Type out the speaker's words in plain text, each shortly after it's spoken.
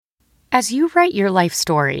As you write your life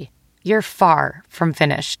story, you're far from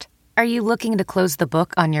finished. Are you looking to close the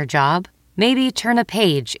book on your job? Maybe turn a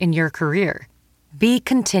page in your career? Be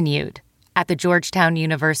continued at the Georgetown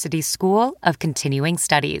University School of Continuing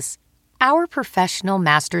Studies. Our professional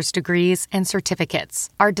master's degrees and certificates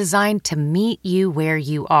are designed to meet you where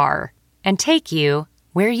you are and take you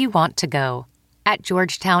where you want to go. At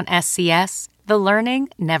Georgetown SCS, the learning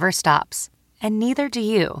never stops, and neither do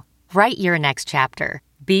you. Write your next chapter.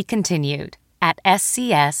 Be continued at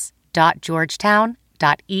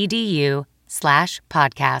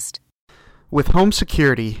scs.georgetown.edu/podcast. With home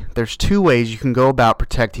security, there's two ways you can go about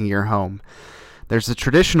protecting your home. There's the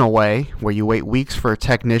traditional way, where you wait weeks for a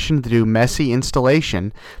technician to do messy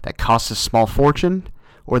installation that costs a small fortune,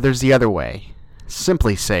 or there's the other way,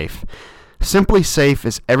 SimpliSafe. SimpliSafe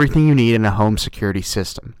is everything you need in a home security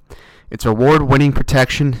system. It's award-winning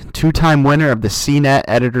protection, two-time winner of the CNET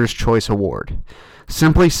Editor's Choice Award.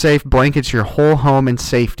 SimpliSafe blankets your whole home in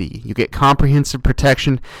safety. You get comprehensive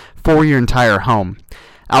protection for your entire home.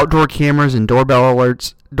 Outdoor cameras and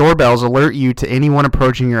doorbells alert you to anyone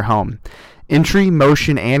approaching your home. Entry,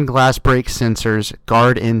 motion, and glass break sensors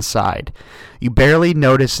guard inside. You barely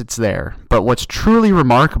notice it's there, but what's truly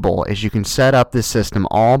remarkable is you can set up this system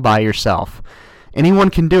all by yourself.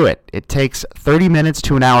 Anyone can do it. It takes 30 minutes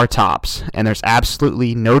to an hour tops, and there's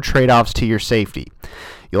absolutely no trade-offs to your safety.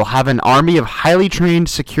 You'll have an army of highly trained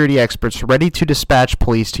security experts ready to dispatch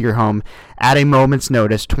police to your home at a moment's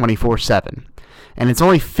notice 24/7. And it's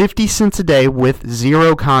only 50 cents a day with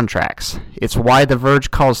zero contracts. It's why The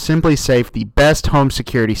Verge calls SimpliSafe the best home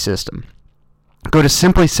security system. Go to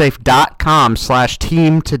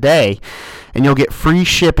simplisafe.com/team today, and you'll get free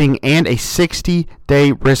shipping and a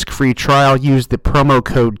 60-day risk-free trial. Use the promo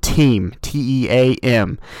code TEAM,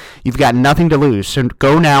 T-E-A-M. You've got nothing to lose, so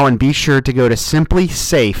go now and be sure to go to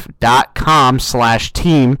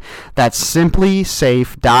simplisafe.com/team. That's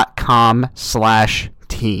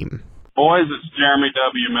simplisafe.com/team. Boys, it's Jeremy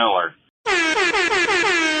W. Miller.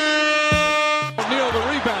 Neal the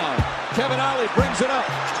rebound. Kevin Ollie brings it up.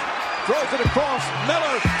 Throws it across.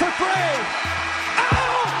 Miller for three.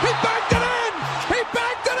 Oh! He backed it in! He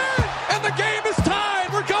backed it in! And the game is tied!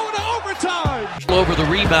 We're going to overtime! Over the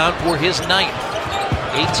rebound for his ninth.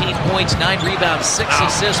 18 points, 9 rebounds, 6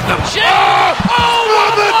 assists from Jay. Oh,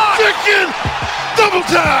 the chicken! Double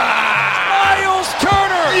time! Miles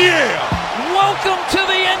Turner! Yeah! Welcome to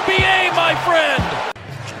the NBA, my friend!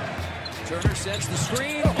 Turner sets the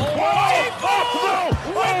screen. Oh, no!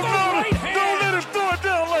 Don't let him throw it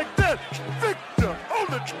down like that! Victor on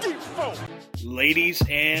the default! Ladies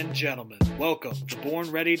and gentlemen, welcome to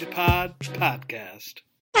Born Ready to Pod podcast.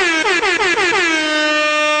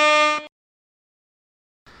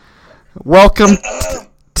 Welcome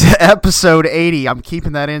to episode 80. I'm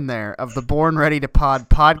keeping that in there of the Born Ready to Pod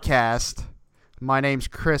podcast. My name's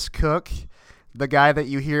Chris Cook, the guy that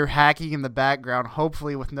you hear hacking in the background,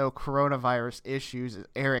 hopefully with no coronavirus issues, is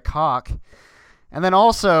Eric Hawk. And then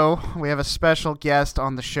also, we have a special guest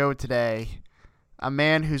on the show today, a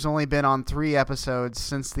man who's only been on 3 episodes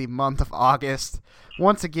since the month of August.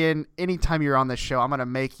 Once again, anytime you're on this show, I'm going to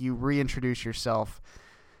make you reintroduce yourself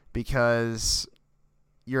because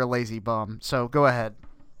you're a lazy bum. So go ahead.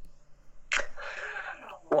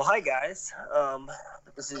 Well, hi guys.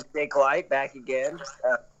 This is Jake Light back again.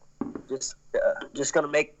 Just going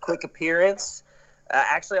to make a quick appearance.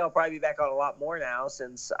 Actually, I'll probably be back on a lot more now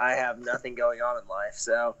since I have nothing going on in life.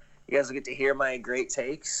 So you guys will get to hear my great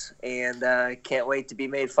takes, and can't wait to be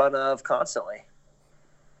made fun of constantly.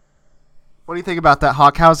 What do you think about that,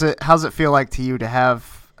 Hawk? How's it feel like to you to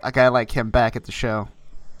have a guy like him back at the show?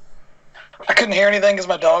 I couldn't hear anything because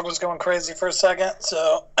my dog was going crazy for a second,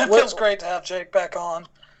 so it feels great to have Jake back on.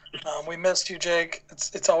 We missed you, Jake.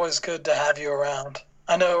 It's always good to have you around.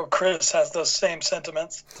 I know Chris has those same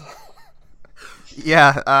sentiments.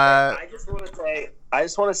 Yeah. I just want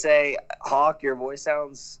to say, Hawk, your voice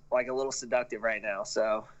sounds like a little seductive right now.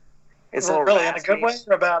 So it's a little really in a good way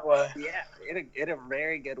or a bad way. Yeah, in a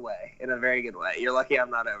very good way. In a very good way. You're lucky I'm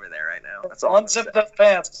not over there right now. That's all. Unzip the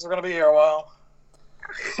pants because we're gonna be here a while.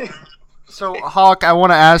 So, Hawk, I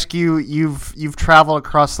want to ask you. You've traveled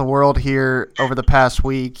across the world here over the past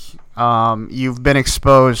week. You've been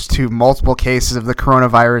exposed to multiple cases of the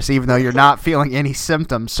coronavirus, even though you're not feeling any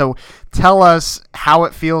symptoms. So, tell us how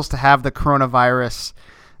it feels to have the coronavirus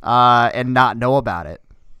and not know about it.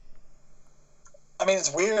 I mean,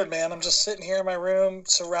 it's weird, man. I'm just sitting here in my room,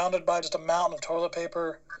 surrounded by just a mountain of toilet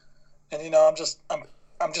paper, and I'm just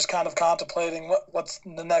kind of contemplating what's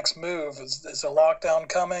the next move. Is a lockdown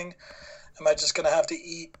coming? Am I just going to have to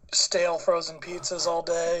eat stale frozen pizzas all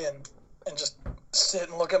day and just sit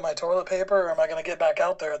and look at my toilet paper, or am I going to get back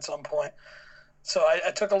out there at some point? So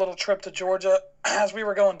I took a little trip to Georgia. As we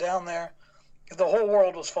were going down there, the whole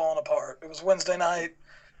world was falling apart. It was Wednesday night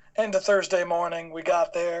into Thursday morning. We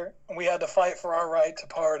got there, and we had to fight for our right to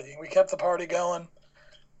party. We kept the party going.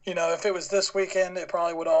 You know, if it was this weekend, it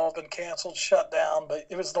probably would all have been canceled, shut down, but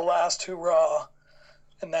it was the last hurrah.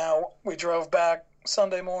 And now we drove back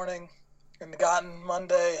Sunday morning and gotten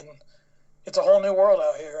Monday, and it's a whole new world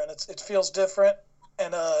out here, and it feels different,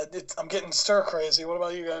 and I'm getting stir crazy. What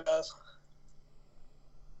about you guys?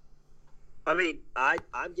 I mean,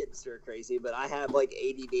 I'm getting stir crazy, but I have like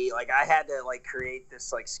ADD. Like I had to like create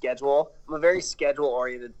this like schedule. I'm a very schedule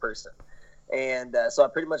oriented person, and so I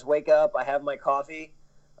pretty much wake up. I have my coffee.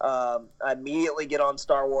 I immediately get on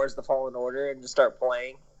Star Wars: The Fallen Order and just start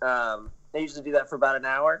playing. I usually do that for about an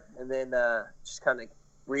hour, and then just kind of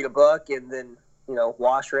read a book, and then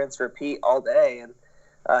wash, rinse, repeat all day, and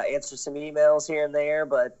answer some emails here and there.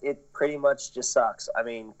 But it pretty much just sucks. I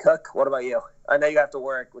mean, Cook, what about you? I know you have to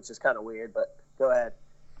work, which is kind of weird, but go ahead.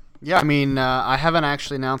 Yeah, I mean, I haven't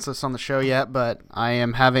actually announced this on the show yet, but I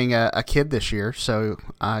am having a kid this year, so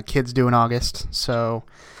kid's due in August. So,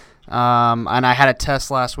 and I had a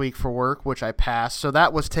test last week for work, which I passed, so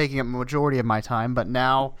that was taking up a majority of my time. But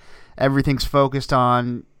now everything's focused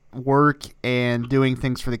on work and doing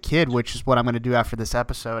things for the kid, which is what I'm going to do after this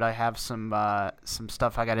episode. I have some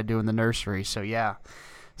stuff I got to do in the nursery, so yeah,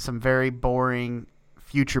 some very boring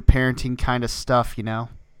future parenting kind of stuff, Yeah,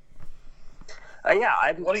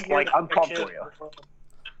 I'm pumped for you.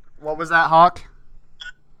 What was that, Hawk?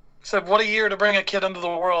 So what a year to bring a kid into the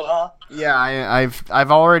world, huh? Yeah,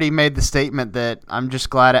 I've already made the statement that I'm just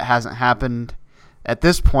glad it hasn't happened at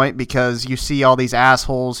this point, because you see all these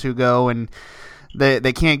assholes who go and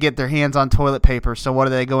they can't get their hands on toilet paper, so what are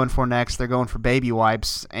they going for next? They're going for baby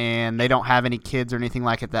wipes, and they don't have any kids or anything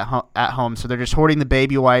like it at home, so they're just hoarding the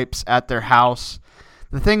baby wipes at their house.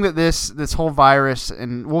 The thing that this whole virus,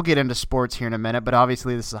 and we'll get into sports here in a minute, but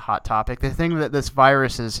obviously this is a hot topic. The thing that this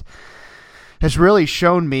virus has really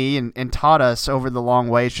shown me and taught us over the long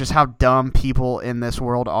way is just how dumb people in this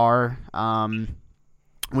world are.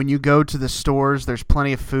 When you go to the stores, there's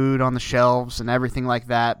plenty of food on the shelves and everything like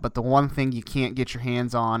that, but the one thing you can't get your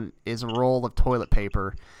hands on is a roll of toilet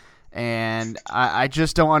paper. And I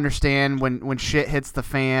just don't understand when shit hits the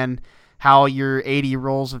fan how your 80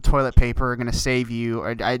 rolls of toilet paper are going to save you.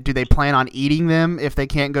 Or do they plan on eating them if they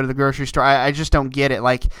can't go to the grocery store? I just don't get it.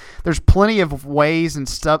 Like, there's plenty of ways and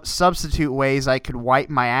substitute ways I could wipe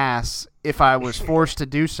my ass if I was forced to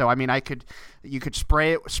do so. I mean, you could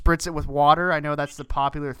spritz it with water. I know that's the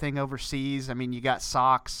popular thing overseas. I mean, you got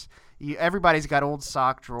socks. Everybody's got old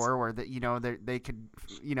sock drawer where they could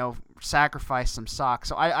sacrifice some socks.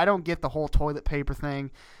 So I don't get the whole toilet paper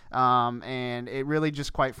thing. And it really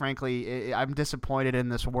just, quite frankly, I'm disappointed in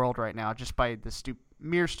this world right now just by the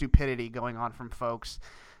mere stupidity going on from folks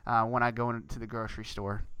when I go into the grocery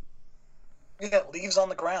store. Yeah, leaves on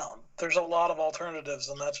the ground. There's a lot of alternatives,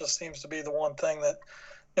 and that just seems to be the one thing that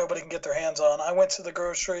nobody can get their hands on. I went to the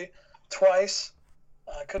grocery twice.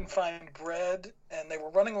 I couldn't find bread, and they were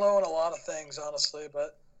running low on a lot of things, honestly,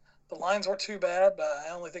 but the lines weren't too bad, but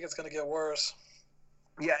I only think it's going to get worse.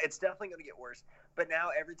 Yeah, it's definitely going to get worse. But now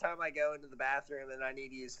every time I go into the bathroom and I need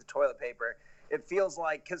to use the toilet paper, it feels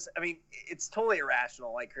like, because, I mean, it's totally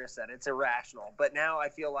irrational, like Chris said. It's irrational. But now I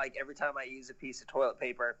feel like every time I use a piece of toilet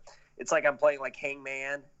paper, it's like I'm playing like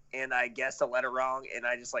Hangman, and I guess a letter wrong, and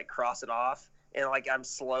I just, like, cross it off. And, like, I'm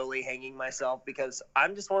slowly hanging myself because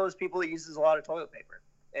I'm just one of those people that uses a lot of toilet paper.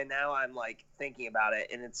 And now I'm, like, thinking about it,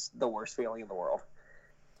 and it's the worst feeling in the world.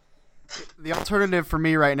 The alternative for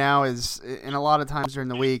me right now is, and a lot of times during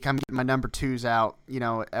the week, I'm getting my number 2s out,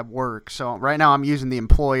 at work. So right now I'm using the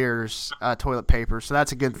employer's toilet paper, so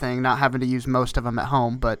that's a good thing, not having to use most of them at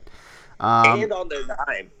home. But and on their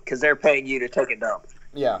dime, because they're paying you to take a dump.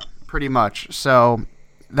 Yeah, pretty much. So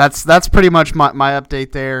that's pretty much my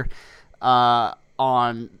update there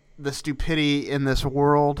on the stupidity in this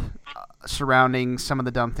world surrounding some of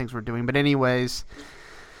the dumb things we're doing. But anyways,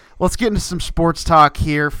 let's get into some sports talk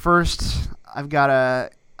here. First, I've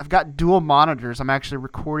got dual monitors. I'm actually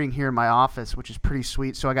recording here in my office, which is pretty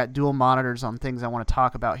sweet. So I got dual monitors on things I want to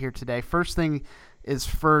talk about here today. First thing is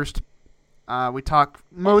first, we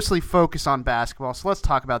mostly focus on basketball. So let's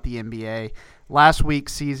talk about the NBA. Last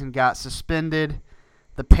week's season got suspended.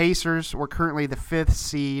 The Pacers were currently the 5th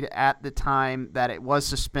seed at the time that it was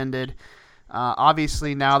suspended.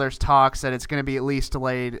 Obviously, now there's talks that it's going to be at least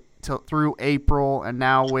delayed through April, and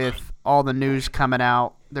now with all the news coming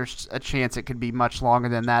out, there's a chance it could be much longer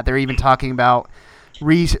than that. They're even talking about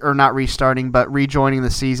not restarting, but rejoining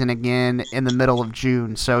the season again in the middle of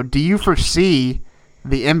June. So do you foresee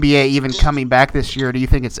the NBA even coming back this year? Or do you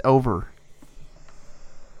think it's over?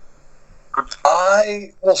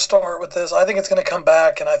 I will start with this. I think it's going to come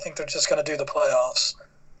back, and I think they're just going to do the playoffs.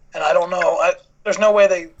 And I don't know. There's no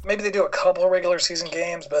way maybe they do a couple of regular season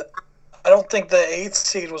games, but I don't think the 8th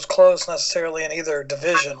seed was close necessarily in either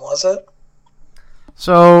division, was it?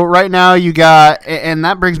 So right now you got, and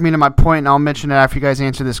that brings me to my point, and I'll mention it after you guys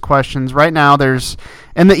answer these questions. Right now there's,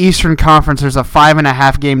 in the Eastern Conference, there's a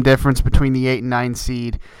 5.5 game difference between the 8 and 9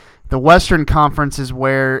 seed. The Western Conference is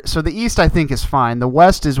where, so the East I think is fine. The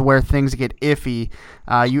West is where things get iffy,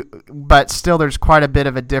 but still there's quite a bit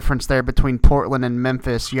of a difference there between Portland and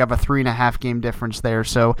Memphis. You have a 3.5 game difference there,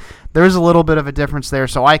 so there's a little bit of a difference there.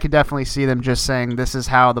 So I could definitely see them just saying this is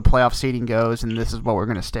how the playoff seeding goes, and this is what we're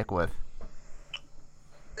going to stick with.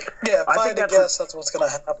 Yeah, if I had to guess, that's what's going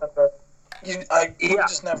to happen. But you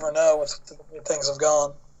just never know with the way things have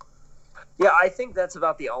gone. Yeah, I think that's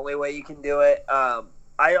about the only way you can do it.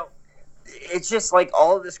 It's just like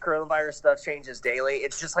all of this coronavirus stuff changes daily.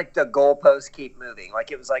 It's just like the goalposts keep moving.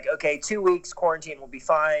 Like it was like, okay, 2 weeks quarantine will be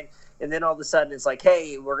fine. And then all of a sudden it's like,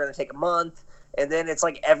 hey, we're going to take a month. And then it's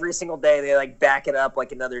like every single day they like back it up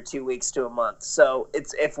like another 2 weeks to a month. So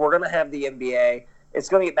if we're going to have the NBA, it's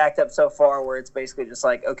going to get backed up so far where it's basically just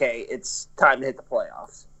like, okay, it's time to hit the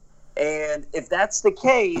playoffs. And if that's the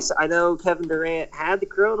case, I know Kevin Durant had the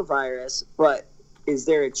coronavirus, but is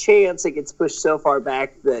there a chance it gets pushed so far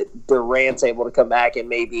back that Durant's able to come back and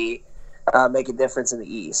maybe make a difference in the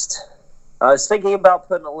East? I was thinking about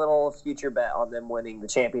putting a little future bet on them winning the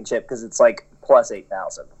championship because it's like plus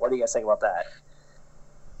 8,000. What do you guys think about that?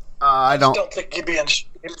 I don't think you'd be in shape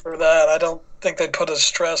for that. I don't think they'd put a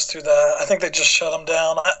stress through that. I think they'd just shut them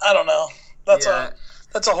down. I don't know. That's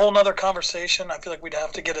a whole nother conversation. I feel like we'd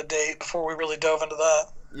have to get a date before we really dove into that.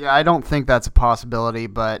 Yeah, I don't think that's a possibility,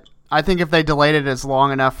 but I think if they delayed it as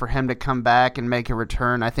long enough for him to come back and make a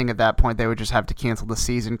return, I think at that point they would just have to cancel the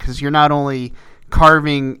season because you're not only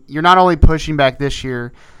pushing back this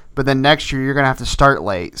year, but then next year you're going to have to start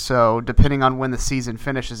late. So depending on when the season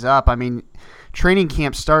finishes up, I mean, training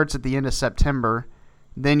camp starts at the end of September.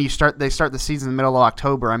 Then they start the season in the middle of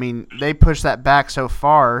October. I mean, they push that back so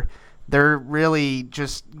far, they're really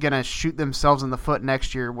just going to shoot themselves in the foot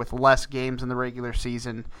next year with less games in the regular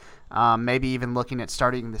season. Maybe even looking at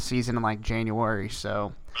starting the season in like January.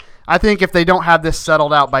 So I think if they don't have this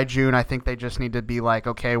settled out by June, I think they just need to be like,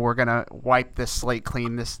 okay, we're going to wipe this slate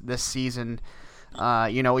clean this season.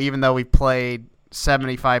 Even though we played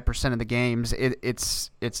 75% of the games, it's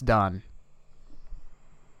done.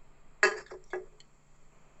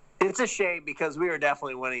 It's a shame because we were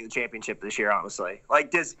definitely winning the championship this year, honestly.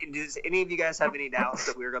 Like, does any of you guys have any doubts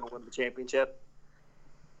that we were going to win the championship?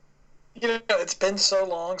 You know, it's been so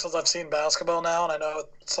long since I've seen basketball now, and I know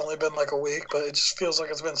it's only been like a week, but it just feels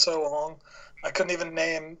like it's been so long. I couldn't even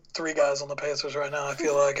name 3 guys on the Pacers right now. I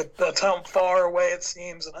feel like that's how far away it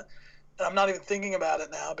seems, and I'm not even thinking about it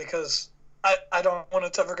now because I don't want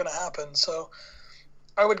it's ever going to happen. So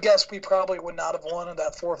I would guess we probably would not have won in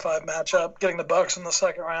that 4-5 matchup, getting the Bucks in the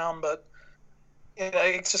second round, but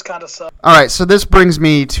it's just kind of sucks. All right, so this brings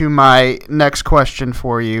me to my next question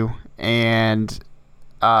for you, and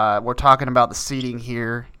we're talking about the seeding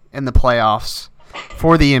here in the playoffs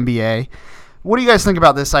for the NBA. What do you guys think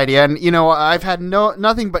about this idea? And, I've had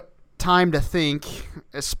nothing but time to think,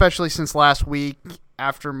 especially since last week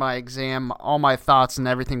after my exam. All my thoughts and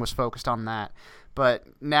everything was focused on that. But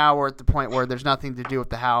now we're at the point where there's nothing to do with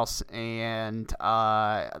the house, and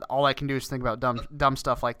all I can do is think about dumb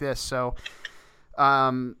stuff like this. So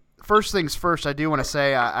first things first, I do want to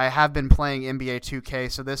say I have been playing NBA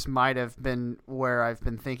 2K, so this might have been where I've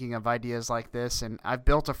been thinking of ideas like this. And I've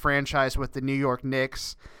built a franchise with the New York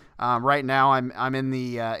Knicks. Right now I'm in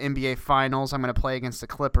the NBA Finals. I'm going to play against the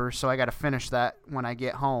Clippers, so I got to finish that when I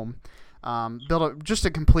get home. Build just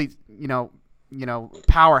a complete,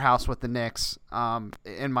 powerhouse with the Knicks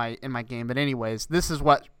in my game. But anyways, this is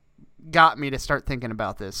what got me to start thinking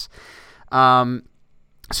about this.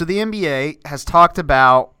 So the NBA has talked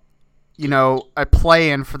about a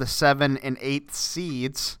play-in for the 7 and 8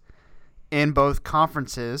 seeds in both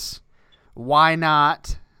conferences. Why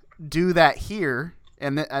not do that here?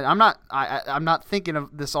 And I'm not thinking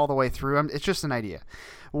of this all the way through. It's just an idea.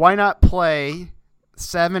 Why not play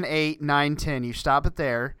 7, 8, 9, 10? You stop it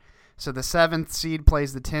there. So the 7th seed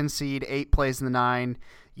plays the 10 seed, 8 plays the 9.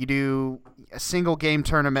 You do a single game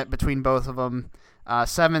tournament between both of them.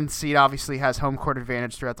 7th seed obviously has home court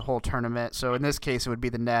advantage throughout the whole tournament. So in this case, it would be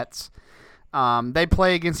the Nets. They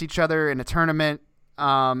play against each other in a tournament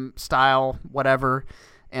style, whatever.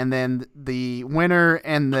 And then the winner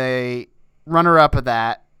and the runner-up of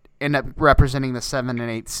that end up representing the 7 and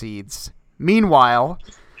 8 seeds. Meanwhile,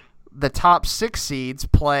 the top 6 seeds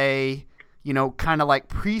play, kind of like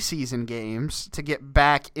preseason games to get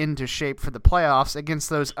back into shape for the playoffs against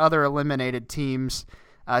those other eliminated teams,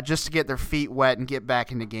 just to get their feet wet and get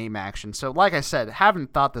back into game action. So like I said,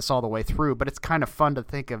 haven't thought this all the way through, but it's kind of fun to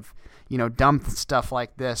think of, dumb stuff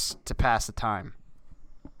like this to pass the time.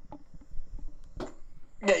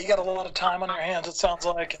 Yeah, you got a lot of time on your hands, it sounds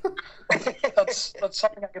like. That's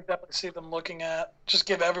something I could definitely see them looking at. Just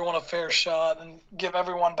give everyone a fair shot and give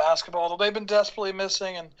everyone basketball that they've been desperately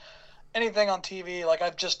missing. And anything on TV, like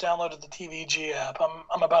I've just downloaded the TVG app.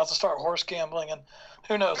 I'm about to start horse gambling, and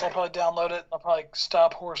who knows, I'll probably download it and I'll probably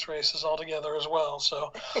stop horse races altogether as well.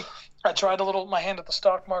 So I tried my hand at the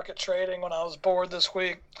stock market trading when I was bored this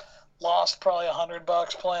week. Lost probably $100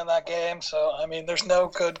 playing that game. So, there's no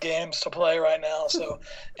good games to play right now. So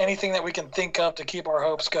anything that we can think of to keep our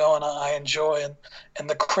hopes going, I enjoy. And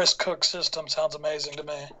the Chris Cook system sounds amazing to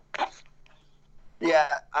me. Yeah,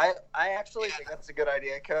 I actually think that's a good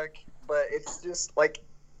idea, Cook. But it's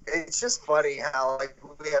just funny how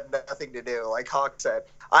we have nothing to do. Like Hawk said,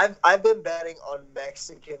 I've been betting on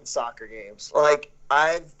Mexican soccer games.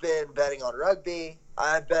 I've been betting on rugby.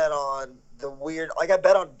 I bet on I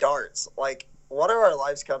bet on darts. What are our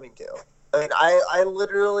lives coming to? I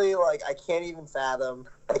literally, I can't even fathom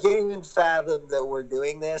that we're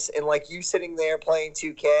doing this. And, you sitting there playing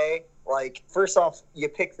 2K, first off, you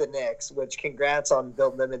pick the Knicks, which congrats on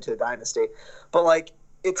building them into a dynasty. But,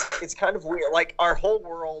 it's kind of weird. Our whole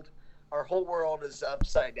world is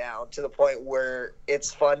upside down to the point where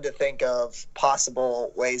it's fun to think of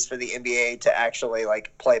possible ways for the NBA to actually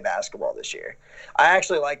play basketball this year. I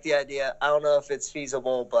actually like the idea. I don't know if it's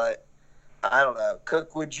feasible, but I don't know.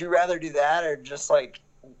 Cook, would you rather do that or just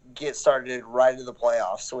get started right into the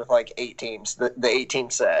playoffs with 8 teams, the 8-team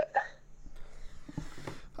set?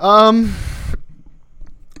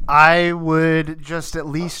 I would just at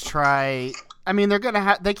least try. They're gonna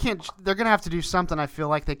have to do something. I feel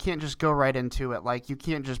like they can't just go right into it. You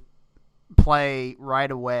can't just play right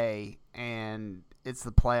away and it's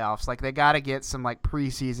the playoffs. They got to get some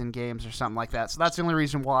preseason games or something like that. So that's the only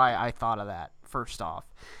reason why I thought of that. First off,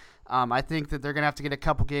 I think that they're gonna have to get a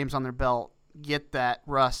couple games on their belt, get that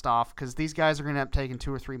rust off, because these guys are gonna end up taking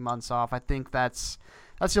 2 or 3 months off. I think that's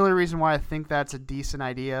the only reason why I think that's a decent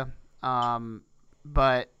idea.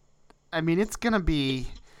 But it's gonna be.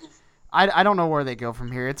 I don't know where they go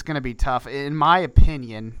from here. It's going to be tough, in my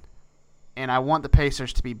opinion, and I want the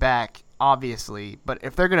Pacers to be back, obviously. But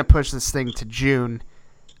if they're going to push this thing to June,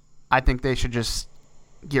 I think they should just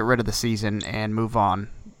get rid of the season and move on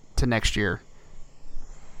to next year.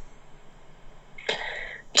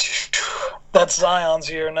 That's Zion's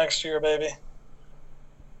year next year, baby.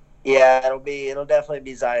 Yeah, it'll definitely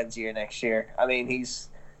be Zion's year next year. He's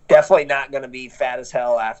definitely not going to be fat as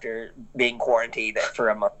hell after being quarantined for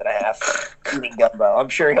a month and a half eating gumbo. I'm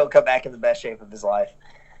sure he'll come back in the best shape of his life.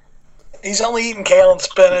 He's only eating kale and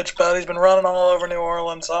spinach, but he's been running all over New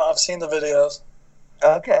Orleans. I've seen the videos.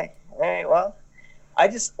 Okay. All right, well, I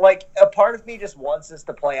just, a part of me just wants this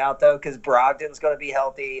to play out, though, because Brogdon's going to be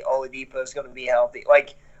healthy. Oladipo's going to be healthy.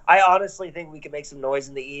 I honestly think we can make some noise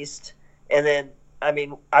in the East. And then,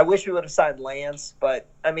 I wish we would have signed Lance, but,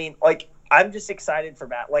 I'm just excited for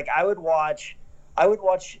Matt. I would watch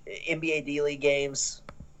NBA D-League games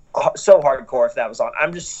so hardcore if that was on.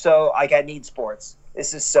 I'm just so I need sports.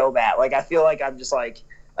 This is so bad. I feel like I'm just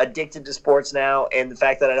addicted to sports now, and the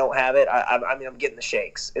fact that I don't have it, I'm getting the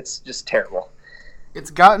shakes. It's just terrible. It's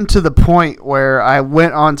gotten to the point where I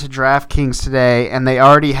went on to DraftKings today, and they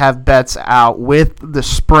already have bets out with the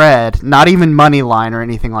spread, not even money line or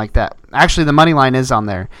anything like that. Actually, the money line is on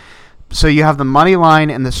there. So you have the money line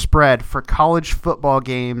and the spread for college football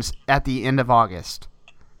games at the end of August.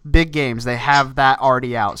 Big games, they have that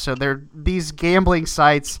already out. So these gambling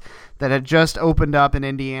sites that had just opened up in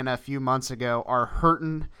Indiana a few months ago are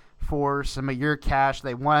hurting for some of your cash.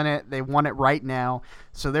 They want it. They want it right now.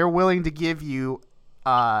 So they're willing to give you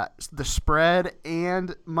the spread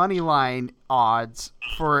and money line odds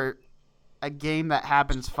for a game that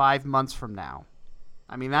happens 5 months from now.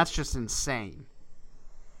 That's just insane.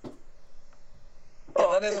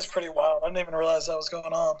 Oh, that is pretty wild. I didn't even realize that was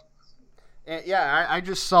going on. Yeah, I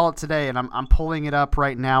just saw it today, and I'm pulling it up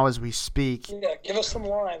right now as we speak. Yeah, give us some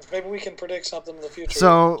lines. Maybe we can predict something in the future.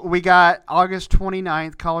 So we got August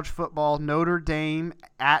 29th, college football, Notre Dame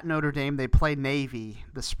at Notre Dame. They play Navy.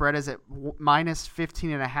 The spread is at minus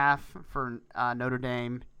 15.5 for Notre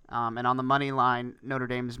Dame. And on the money line, Notre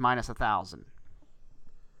Dame is minus 1,000.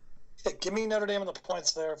 Yeah, give me Notre Dame and the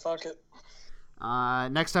points there. Fuck it.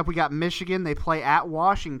 Next up, we got Michigan. They play at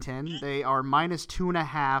Washington. They are minus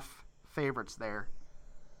 2.5 favorites there.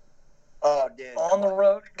 Oh, dude. On the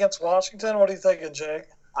road against Washington? What are you thinking, Jake?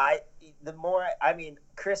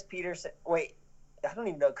 Chris Peterson. Wait, I don't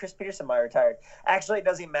even know. Chris Peterson might retired. Actually, it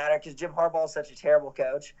doesn't even matter because Jim Harbaugh is such a terrible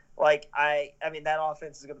coach. Like, that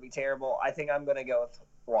offense is going to be terrible. I think I'm going to go with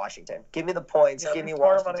Washington. Give me the points. Give me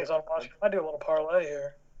Washington. Money's on Washington. I do a little parlay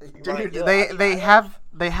here. Dude, they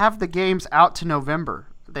have the games out to November.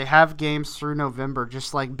 They have games through November,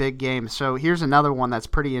 just like big games. So here's another one that's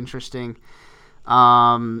pretty interesting.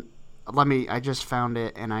 I just found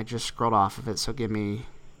it and I just scrolled off of it. So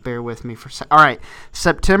bear with me for a second. All right,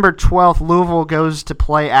 September 12th, Louisville goes to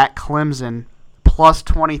play at Clemson, plus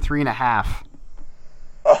 23.5.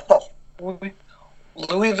 Oh,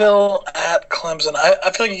 Louisville at Clemson.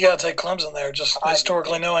 I feel like you got to take Clemson there, just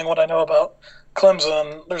historically knowing what I know about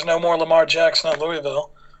Clemson. There's no more Lamar Jackson at Louisville.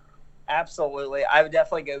 Absolutely. I would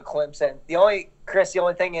definitely go Clemson. The only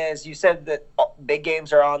thing is you said that big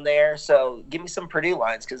games are on there, so give me some Purdue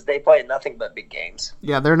lines because they play nothing but big games.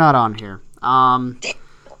 Yeah, they're not on here.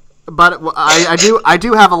 But I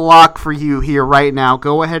do have a lock for you here right now.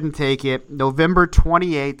 Go ahead and take it. November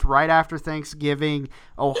 28th, right after Thanksgiving,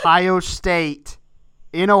 Ohio State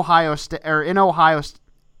in the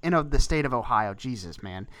state of Ohio. Jesus,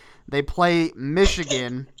 man. They play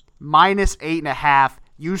Michigan minus 8.5.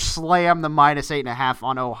 You slam the minus 8.5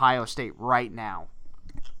 on Ohio State right now.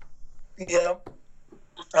 Yeah,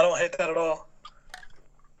 I don't hate that at all.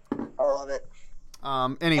 I love it.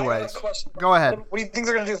 Anyways, go ahead. What do you think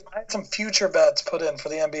they're going to do? I had some future bets put in for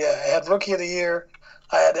the NBA. I had Rookie of the Year.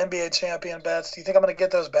 I had NBA champion bets. Do you think I'm going to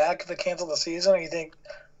get those back if they cancel the season, or you think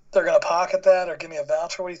they're going to pocket that or give me a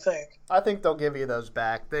voucher? What do you think? I think they'll give you those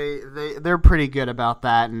back. They're pretty good about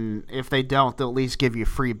that, and if they don't, they'll at least give you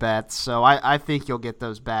free bets. So I think you'll get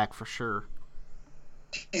those back for sure.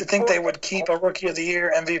 Do you think they would keep a Rookie of the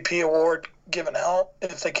Year MVP award given out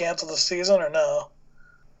if they cancel the season, or no?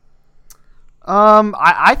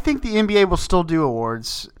 I think the NBA will still do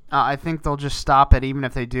awards. I think they'll just stop it even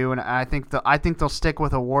if they do, and I think they'll stick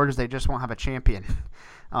with awards. They just won't have a champion.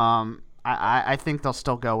 I think they'll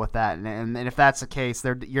still go with that, and if that's the case,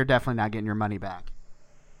 you're definitely not getting your money back.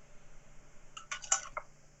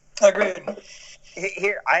 Agreed.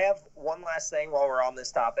 Here, I have one last thing while we're on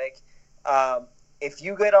this topic. If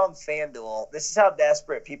you get on FanDuel, this is how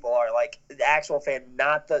desperate people are. Like the actual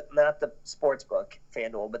not the sportsbook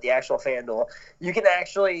FanDuel, but the actual FanDuel. You can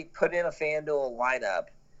actually put in a FanDuel lineup,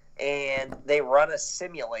 and they run a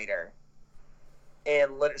simulator.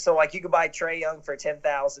 And so, like, you could buy Trae Young for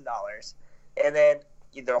 $10,000, and then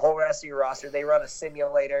the whole rest of your roster, they run a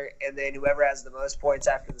simulator, and then whoever has the most points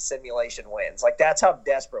after the simulation wins. Like, that's how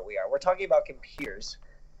desperate we are. We're talking about computers.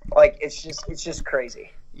 Like, it's just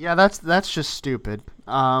crazy. Yeah, that's just stupid.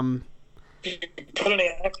 Did you put any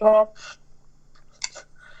action on?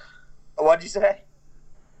 What'd you say?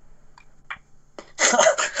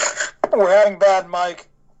 We're having bad mic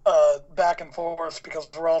back and forth because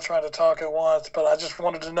we're all trying to talk at once, but I just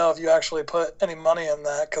wanted to know if you actually put any money in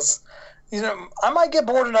that, because I might get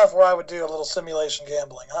bored enough where I would do a little simulation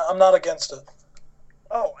gambling. I'm not against it.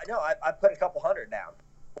 Oh, I know. I put a couple hundred down.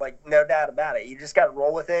 Like, no doubt about it. You just got to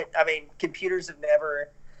roll with it. I mean, computers have never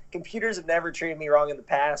treated me wrong in the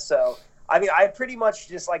past. So, I mean, I pretty much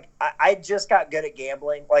just, like, I just got good at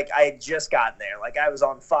gambling. Like, I had just gotten there. Like, I was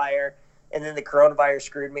on fire, and then the coronavirus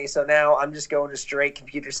screwed me. So now I'm just going to straight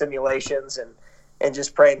computer simulations and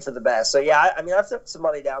just praying for the best. So, yeah, I mean, I've put some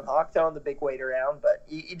money down, Hawk, throwing the big weight around. But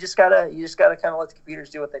you just gotta kind of let the computers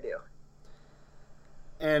do what they do.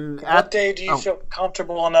 And what day do you feel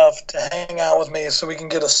comfortable enough to hang out with me so we can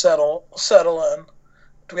get a settle in?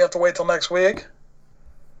 Do we have to wait till next week?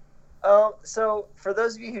 So for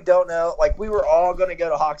those of you who don't know, like, we were all going to go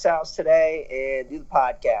to Hawk's house today and do the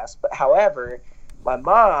podcast. But however, my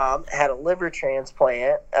mom had a liver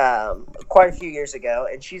transplant quite a few years ago,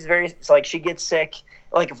 and she's she gets sick.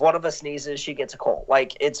 Like, if one of us sneezes, she gets a cold.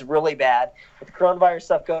 Like, it's really bad. With the coronavirus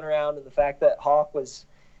stuff going around and the fact that Hawk was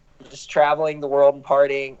just traveling the world and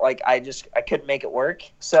partying, like, I couldn't make it work.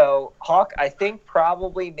 So, Hawk, I think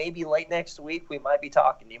probably maybe late next week we might be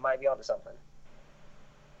talking. You might be onto something.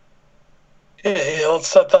 Yeah, let's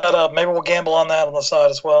set that up. Maybe we'll gamble on that on the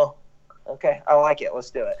side as well. Okay, I like it.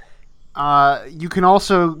 Let's do it. You can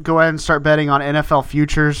also go ahead and start betting on NFL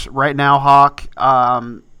futures right now, Hawk.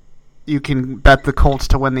 You can bet the Colts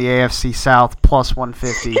to win the AFC South plus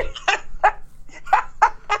 150.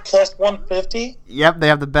 Plus 150? Yep, they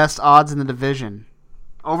have the best odds in the division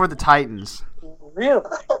over the Titans. Really?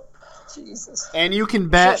 Jesus. And you can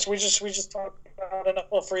bet. We just talked about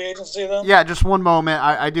NFL free agency then? Yeah, just one moment.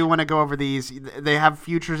 I do want to go over these. They have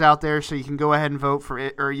futures out there, so you can go ahead and vote for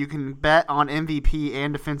it, or you can bet on MVP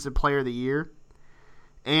and Defensive Player of the Year.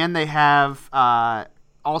 And they have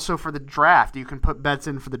also for the draft. You can put bets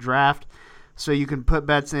in for the draft. So you can put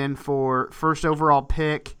bets in for first overall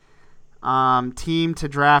pick, team to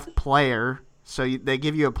draft player. So they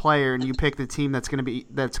give you a player, and you pick the team that's going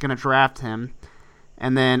to draft him.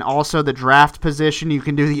 And then also the draft position. You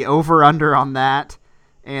can do the over/under on that,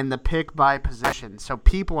 and the pick by position. So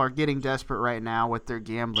people are getting desperate right now with their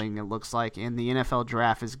gambling, it looks like, and the NFL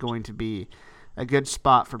draft is going to be a good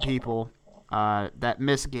spot for people that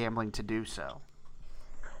miss gambling to do so.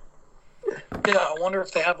 Yeah, I wonder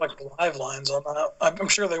if they have like live lines on that. I'm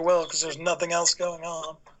sure they will because there's nothing else going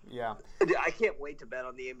on. Yeah, I can't wait to bet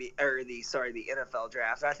on the NFL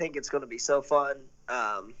draft. I think it's going to be so fun.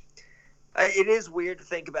 It is weird to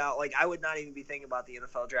think about. Like, I would not even be thinking about the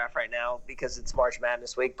NFL draft right now because it's March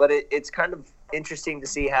Madness week. But it's kind of interesting to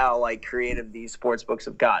see how like creative these sports books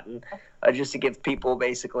have gotten, just to give people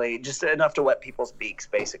basically just enough to wet people's beaks,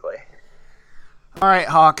 basically. All right,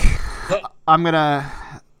 Hawk.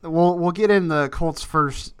 We'll get in the Colts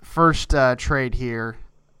first trade here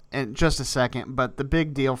in just a second. But the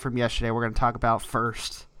big deal from yesterday we're going to talk about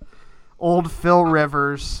first. Old Phil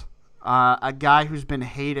Rivers. A guy who's been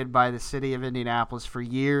hated by the city of Indianapolis for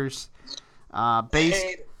years,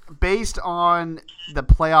 based on the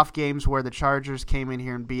playoff games where the Chargers came in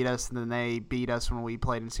here and beat us, and then they beat us when we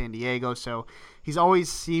played in San Diego. So he's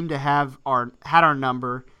always seemed to have had our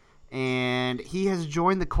number, and he has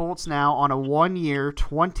joined the Colts now on a 1-year,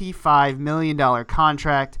 $25 million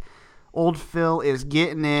contract. Old Phil is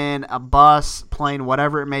getting in a bus, plane,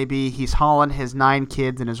 whatever it may be. He's hauling his 9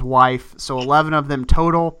 kids and his wife, so 11 of them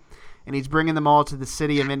total. And he's bringing them all to the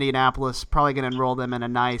city of Indianapolis, probably going to enroll them in a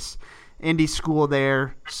nice Indy school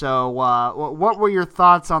there. So what were your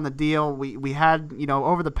thoughts on the deal? We had,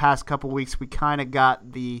 over the past couple weeks, we kind of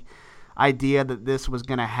got the idea that this was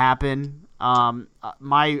going to happen.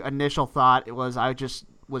 My initial thought I just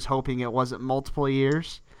was hoping it wasn't multiple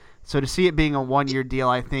years. So to see it being a 1-year deal,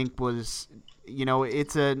 I think was,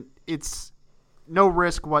 it's no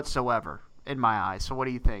risk whatsoever in my eyes. So what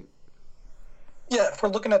do you think? Yeah, if we're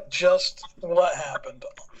looking at just what happened,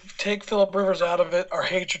 take Phillip Rivers out of it, our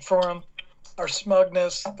hatred for him, our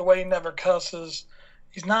smugness, the way he never cusses.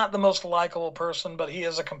 He's not the most likable person, but he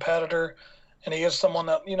is a competitor, and he is someone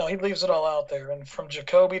that, he leaves it all out there. And from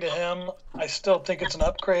Jacoby to him, I still think it's an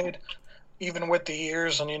upgrade, even with the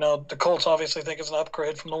years. And, the Colts obviously think it's an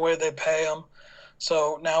upgrade from the way they pay him.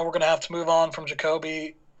 So now we're going to have to move on from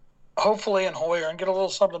Jacoby, hopefully, and Hoyer, and get a little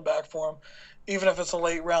something back for him. Even if it's a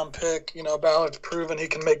late-round pick, Ballard's proven he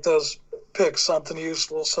can make those picks something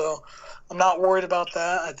useful. So I'm not worried about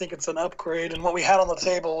that. I think it's an upgrade. And what we had on the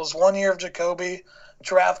table was 1 year of Jacoby,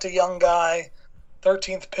 draft a young guy,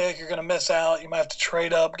 13th pick, you're going to miss out. You might have to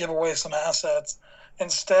trade up, give away some assets.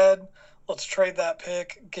 Instead, let's trade that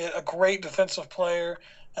pick, get a great defensive player,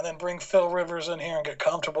 and then bring Phil Rivers in here and get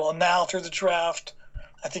comfortable. And now through the draft,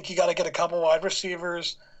 I think you got to get a couple wide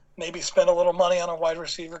receivers, maybe spend a little money on a wide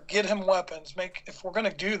receiver, get him weapons. If we're going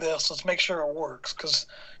to do this, let's make sure it works. Because,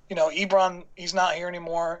 Ebron, he's not here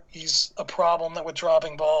anymore. He's a problem with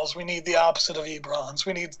dropping balls. We need the opposite of Ebron's.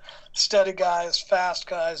 We need steady guys, fast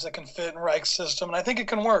guys that can fit in Reich's system. And I think it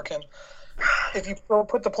can work. And if you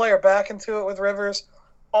put the player back into it with Rivers,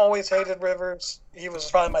 always hated Rivers. He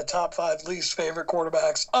was probably my top 5 least favorite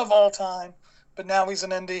quarterbacks of all time. But now he's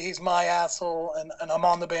an Indy. He's my asshole, and I'm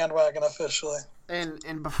on the bandwagon officially.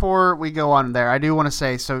 And before we go on there, I do want to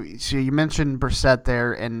say, so you mentioned Brissett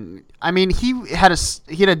there, and I mean he had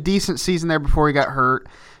a decent season there before he got hurt.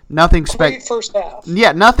 Nothing Great first half.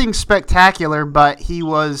 Yeah, nothing spectacular, but he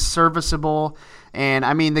was serviceable. And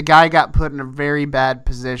I mean, the guy got put in a very bad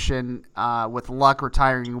position with Luck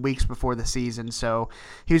retiring weeks before the season, so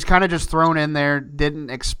he was kind of just thrown in there. Didn't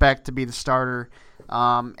expect to be the starter.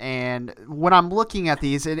 And when I'm looking at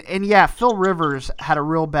these, and yeah, Phil Rivers had a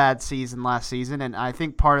real bad season last season, and I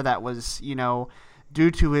think part of that was,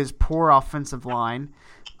 due to his poor offensive line.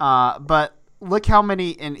 But look how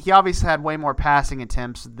many, and he obviously had way more passing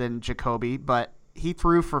attempts than Jacoby, but he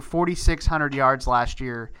threw for 4,600 yards last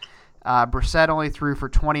year. Brissett only threw for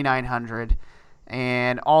 2,900.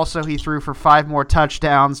 And also he threw for 5 more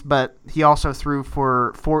touchdowns, but he also threw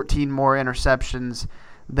for 14 more interceptions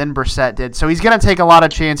than Brissett did. So he's going to take a lot of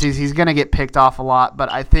chances. He's going to get picked off a lot, but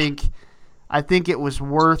I think it was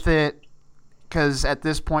worth it because at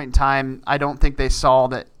this point in time, I don't think they saw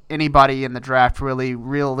that anybody in the draft really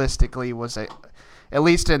realistically was at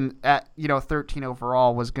least at 13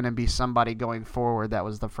 overall was going to be somebody going forward that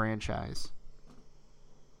was the franchise.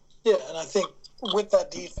 Yeah, and I think with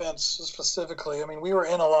that defense specifically, I mean, we were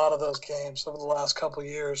in a lot of those games over the last couple of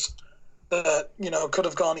years that, could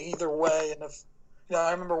have gone either way. And if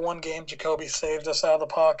I remember one game Jacoby saved us out of the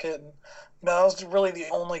pocket. And, that was really the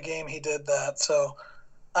only game he did that. So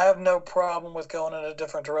I have no problem with going in a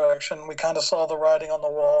different direction. We kind of saw the writing on the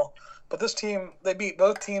wall. But this team, they beat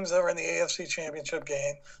both teams that were in the AFC Championship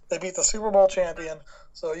game. They beat the Super Bowl champion.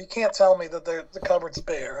 So you can't tell me that the cupboard's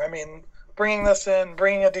bare. I mean, bringing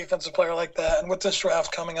a defensive player like that, and with this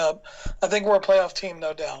draft coming up, I think we're a playoff team,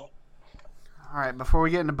 no doubt. All right, before we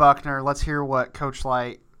get into Buckner, let's hear what Coach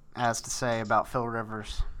Light has to say about Phil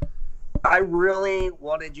Rivers. I really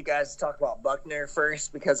wanted you guys to talk about Buckner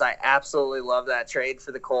first because I absolutely love that trade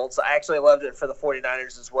for the Colts. I actually loved it for the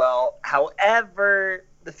 49ers as well. However,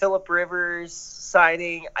 the Phillip Rivers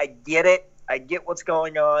signing, I get it. I get what's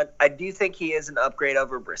going on. I do think he is an upgrade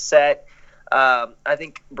over Brissett. I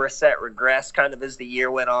think Brissett regressed kind of as the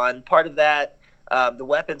year went on. Part of that, the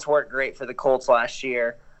weapons weren't great for the Colts last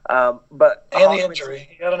year. And the injury.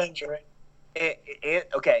 He had an injury.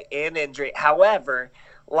 And injury. However,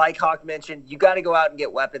 like Hawk mentioned, you got to go out and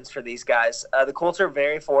get weapons for these guys. The Colts are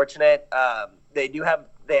very fortunate. They have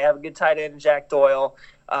a good tight end, Jack Doyle.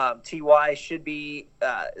 Ty should be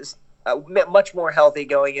much more healthy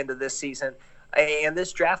going into this season. And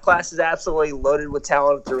this draft class is absolutely loaded with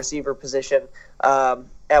talent at the receiver position.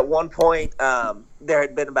 At one point, there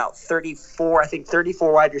had been about 34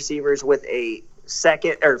 wide receivers with a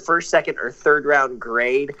first, second, or third round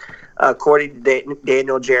grade, according to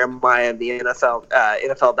Daniel Jeremiah of the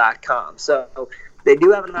NFL.com. So they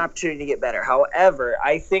do have an opportunity to get better. However,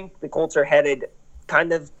 I think the Colts are headed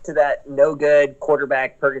kind of to that no good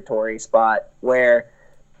quarterback purgatory spot where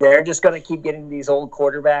they're just going to keep getting these old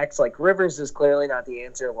quarterbacks. Like Rivers is clearly not the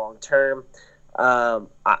answer long term.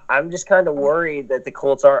 I'm just kind of worried that the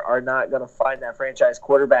Colts are not going to find that franchise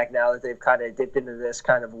quarterback now that they've kind of dipped into this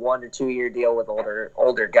kind of 1 to 2 year deal with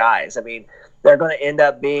older guys. I mean, they're going to end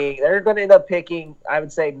up picking, I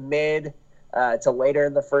would say, mid to later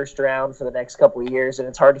in the first round for the next couple of years, and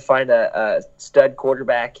it's hard to find a stud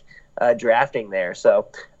quarterback drafting there. So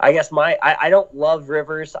I guess I don't love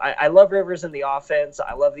Rivers. I love Rivers in the offense.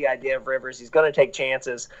 I love the idea of Rivers. He's going to take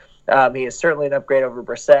chances. He is certainly an upgrade over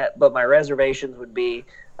Brissett, but my reservations would be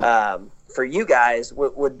for you guys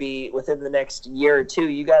would be within the next year or two.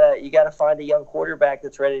 You gotta find a young quarterback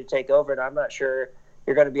that's ready to take over, and I'm not sure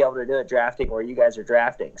you're going to be able to do it drafting where you guys are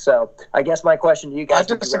drafting. So I guess my question to you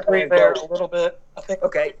guys. I disagree there a little bit. I think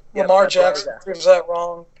okay. Lamar Jackson proves that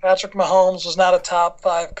wrong. Patrick Mahomes was not a top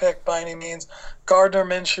 5 pick by any means. Gardner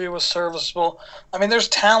Minshew was serviceable. I mean, there's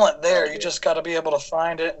talent there. You just got to be able to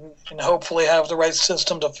find it and hopefully have the right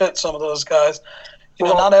system to fit some of those guys.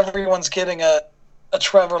 Not everyone's getting a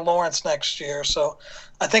Trevor Lawrence next year. So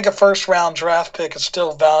I think a first-round draft pick is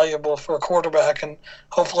still valuable for a quarterback, and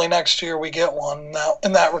hopefully next year we get one now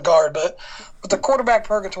in that regard. But with the quarterback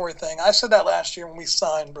purgatory thing, I said that last year when we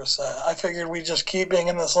signed Brissett. I figured we'd just keep being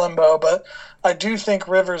in this limbo, but I do think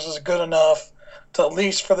Rivers is good enough to, at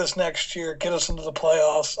least for this next year, get us into the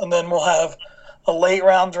playoffs, and then we'll have a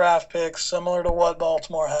late-round draft pick similar to what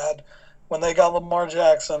Baltimore had when they got Lamar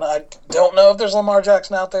Jackson. I don't know if there's Lamar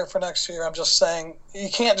Jackson out there for next year. I'm just saying you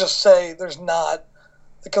can't just say there's not,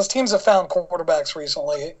 because teams have found quarterbacks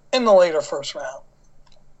recently in the later first round.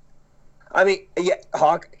 I mean, yeah,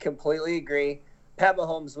 Hawk, completely agree. Pat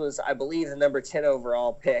Mahomes was, I believe, the number 10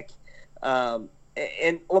 overall pick. And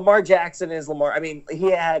Lamar Jackson is Lamar. I mean,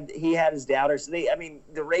 he had his doubters. The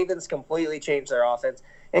Ravens completely changed their offense.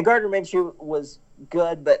 And Gardner Minshew was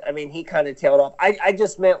good, but, I mean, he kind of tailed off. I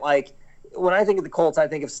just meant, like, when I think of the Colts, I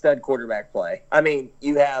think of stud quarterback play. I mean,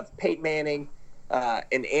 you have Peyton Manning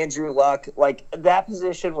and Andrew Luck. Like, that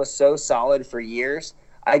position was so solid for years.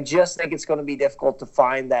 I just think it's going to be difficult to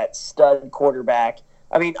find that stud quarterback.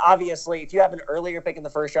 I mean, obviously, if you have an earlier pick in the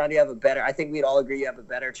first round, I think we'd all agree you have a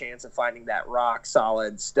better chance of finding that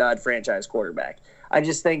rock-solid stud franchise quarterback. I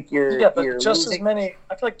just think you're just losing. I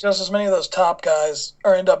feel like just as many of those top guys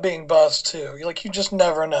end up being busts, too. You just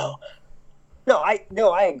never know. No, I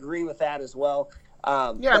agree with that as well.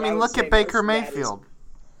 Look at Baker Mayfield.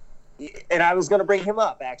 And I was going to bring him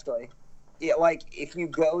up, actually. Yeah, like if you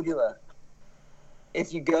go to a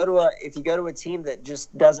team that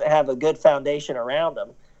just doesn't have a good foundation around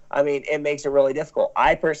them, I mean, it makes it really difficult.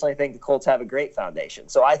 I personally think the Colts have a great foundation.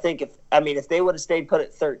 So I think if they would have stayed put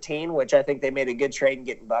at 13, which I think they made a good trade in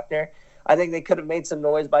getting Buckner, I think they could have made some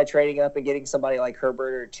noise by trading up and getting somebody like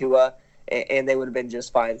Herbert or Tua, and they would have been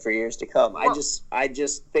just fine for years to come. Well, I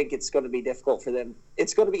just think it's going to be difficult for them.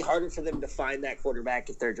 It's going to be harder for them to find that quarterback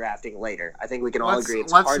if they're drafting later. I think we can all agree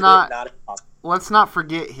it's harder. Let's not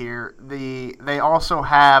forget here, they also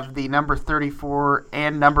have the number 34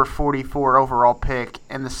 and number 44 overall pick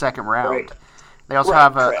in the second round. Right. They also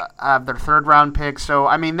have their third round pick. So,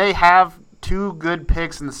 I mean, they have two good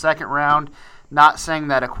picks in the second round. Not saying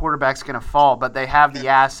that a quarterback's going to fall, but they have the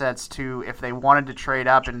assets to, if they wanted to trade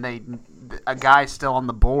up and a guy's still on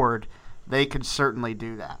the board, they could certainly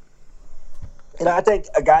do that. And I think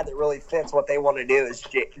a guy that really fits what they want to do is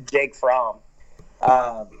Jake Fromm.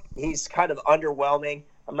 He's kind of underwhelming.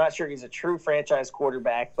 I'm not sure he's a true franchise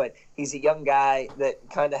quarterback, but he's a young guy that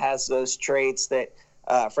kind of has those traits that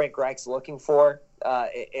Frank Reich's looking for.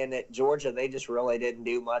 And at Georgia, they just really didn't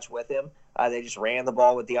do much with him. They just ran the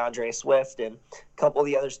ball with DeAndre Swift and a couple of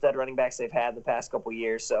the other stud running backs they've had the past couple of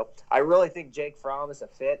years. So I really think Jake Fromm is a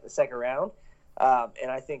fit in the second round. And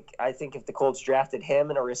I think if the Colts drafted him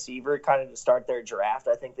and a receiver kind of to start their draft,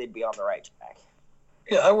 I think they'd be on the right track.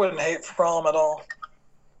 Yeah, I wouldn't hate Fromm at all.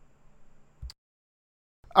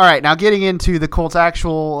 All right, now getting into the Colts'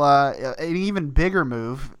 actual, an even bigger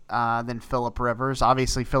move than Phillip Rivers.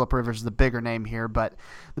 Obviously, Phillip Rivers is the bigger name here, but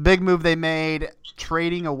the big move they made,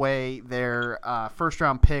 trading away their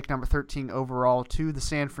first-round pick, number 13 overall, to the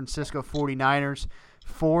San Francisco 49ers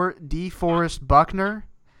for DeForest Buckner,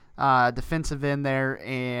 defensive end there,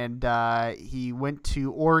 and he went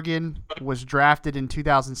to Oregon, was drafted in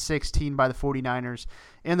 2016 by the 49ers.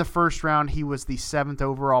 In the first round, he was the 7th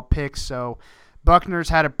overall pick, so Buckner's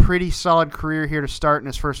had a pretty solid career here to start in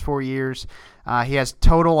his first 4 years. He has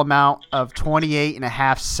total amount of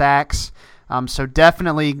 28.5 sacks, so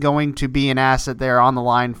definitely going to be an asset there on the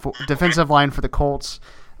line, defensive line for the Colts.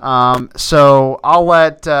 So I'll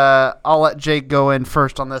let Jake go in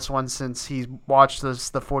first on this one since he's watched the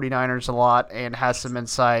 49ers a lot and has some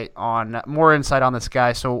more insight on this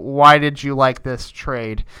guy. So why did you like this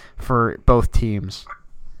trade for both teams?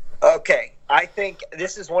 Okay. I think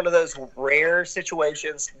this is one of those rare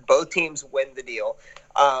situations. Both teams win the deal.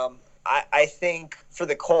 I think for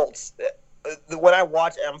the Colts, when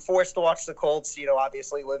I'm forced to watch the Colts,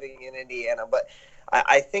 obviously living in Indiana, but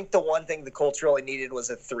I think the one thing the Colts really needed was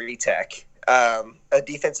a 3-tech, a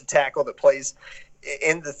defensive tackle that plays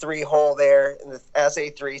in the 3 hole there as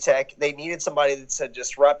a 3-tech. They needed somebody that's a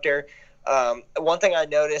disruptor. One thing I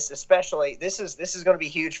noticed, especially, this is going to be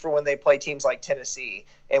huge for when they play teams like Tennessee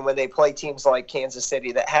and when they play teams like Kansas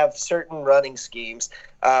City that have certain running schemes.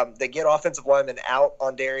 They get offensive linemen out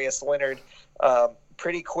on Darius Leonard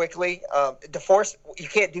pretty quickly. DeForest, you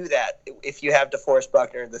can't do that if you have DeForest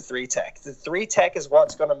Buckner in the 3-tech. The 3-tech is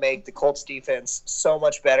what's going to make the Colts defense so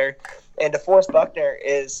much better. And DeForest Buckner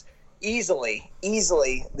is easily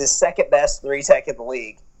the second best 3-tech in the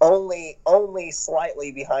league. Only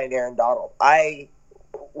slightly behind Aaron Donald. I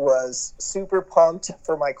was super pumped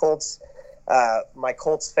for my Colts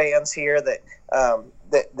fans here that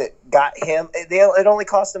got him. It only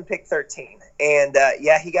cost him pick 13, and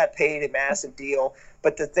he got paid a massive deal.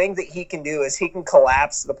 But the thing that he can do is he can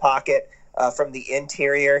collapse the pocket from the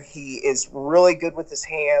interior. He is really good with his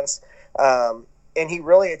hands, and he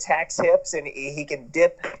really attacks hips, and he can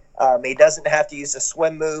dip. He doesn't have to use a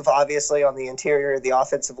swim move, obviously, on the interior of the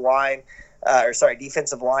defensive line.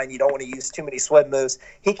 You don't want to use too many swim moves.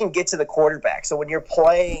 He can get to the quarterback. So when you're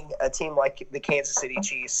playing a team like the Kansas City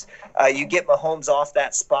Chiefs, you get Mahomes off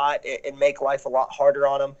that spot and make life a lot harder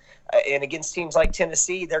on him. And against teams like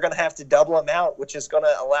Tennessee, they're going to have to double him out, which is going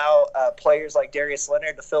to allow players like Darius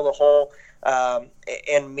Leonard to fill the hole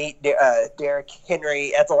and meet Derrick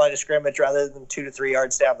Henry at the line of scrimmage rather than 2 to 3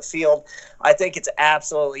 yards down the field. I think it's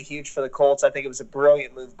absolutely huge for the Colts. I think it was a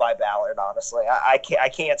brilliant move by Ballard, honestly. I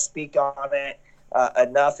can't speak on it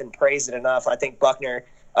enough and praise it enough. I think Buckner,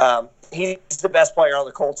 he's the best player on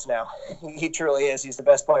the Colts now. He truly is. He's the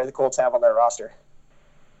best player the Colts have on their roster.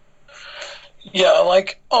 Yeah, I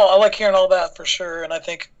like hearing all that for sure. And I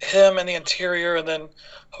think him and the interior, and then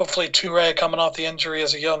hopefully Toure coming off the injury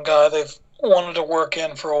as a young guy, they've wanted to work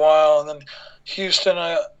in for a while. And then Houston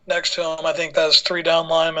next to him, I think those 3 down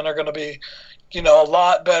linemen are going to be, a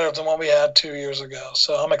lot better than what we had 2 years ago.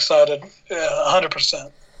 So I'm excited,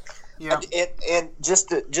 100%. Yeah. And just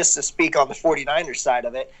to speak on the 49ers side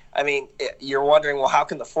of it, I mean, you're wondering, well, how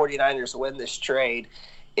can the 49ers win this trade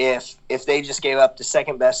if they just gave up the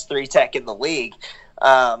second best 3-tech in the league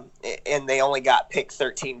and they only got pick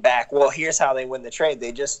 13 back? Well, here's how they win the trade.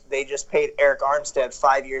 They just paid Eric Armstead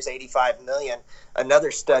 5 years, $85 million,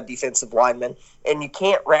 another stud defensive lineman, and you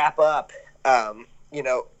can't wrap up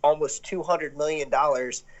almost $200 million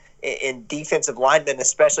in defensive linemen,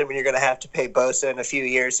 especially when you're going to have to pay Bosa in a few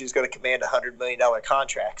years, who's going to command a $100 million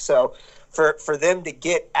contract. So for them to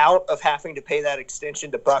get out of having to pay that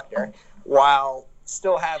extension to Buckner while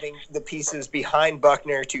still having the pieces behind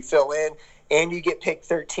Buckner to fill in, and you get pick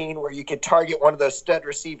 13 where you could target one of those stud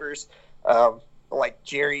receivers like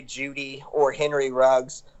Jerry Jeudy or Henry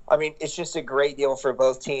Ruggs, I mean, it's just a great deal for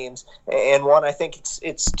both teams. And one, I think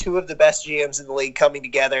it's two of the best GMs in the league coming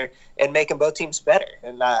together and making both teams better.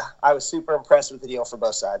 And I was super impressed with the deal for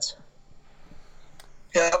both sides.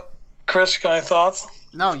 Yeah. Chris, got any thoughts?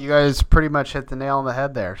 No, you guys pretty much hit the nail on the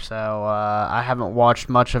head there. So I haven't watched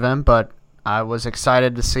much of him, but I was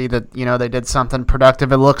excited to see that, they did something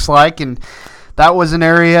productive, it looks like. And that was an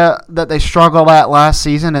area that they struggled at last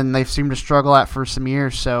season, and they've seemed to struggle at for some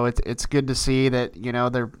years. So it's good to see that,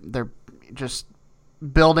 they're just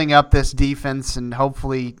building up this defense and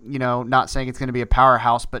hopefully, not saying it's going to be a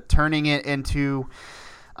powerhouse, but turning it into,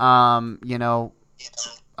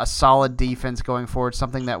 a solid defense going forward,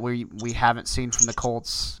 something that we haven't seen from the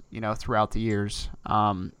Colts, throughout the years.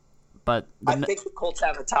 But I think the Colts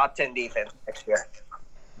have a top 10 defense next year.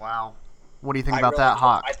 Wow. What do you think about that,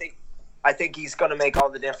 Hawk? I think he's going to make all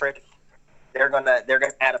the difference. They're going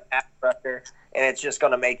to add a pass rusher, and it's just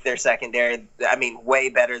going to make their secondary, way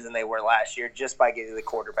better than they were last year just by getting the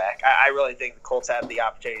quarterback. I really think the Colts have the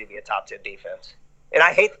opportunity to be a top 10 defense. And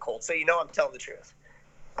I hate the Colts, so I'm telling the truth.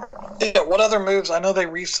 Yeah, what other moves? I know they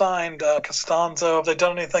re-signed Costanzo. Have they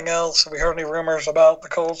done anything else? Have we heard any rumors about the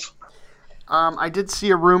Colts? I did see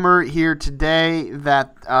a rumor here today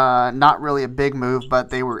that not really a big move, but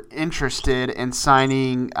they were interested in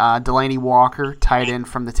signing Delanie Walker, tight end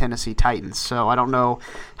from the Tennessee Titans. So I don't know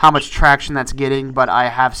how much traction that's getting, but I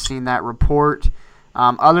have seen that report.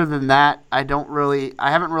 Other than that, I haven't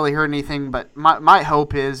really heard anything, but my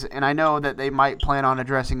hope is, and I know that they might plan on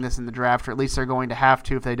addressing this in the draft, or at least they're going to have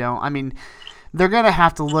to if they don't. They're going to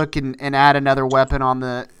have to look and add another weapon on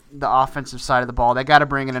the offensive side of the ball. They got to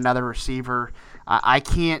bring in another receiver. I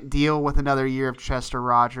can't deal with another year of Chester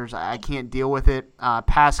Rogers. I can't deal with it.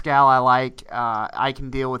 Pascal, I like. I can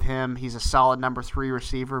deal with him. He's a solid number 3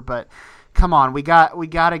 receiver, but come on, we got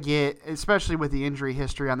to get, especially with the injury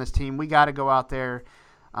history on this team, we got to go out there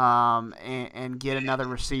and get another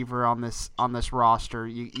receiver on this roster.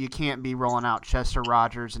 You can't be rolling out Chester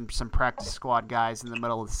Rogers and some practice squad guys in the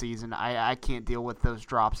middle of the season. I can't deal with those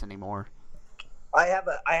drops anymore. I have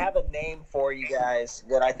a name for you guys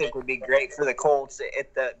that I think would be great for the Colts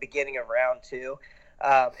at the beginning of round 2.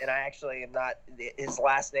 And I actually am not – his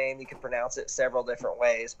last name, you can pronounce it several different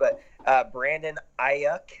ways. But Brandon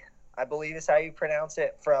Ayuk, I believe is how you pronounce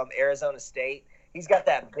it, from Arizona State. He's got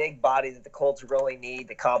that big body that the Colts really need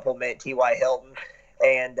to complement T.Y. Hilton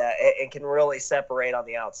and can really separate on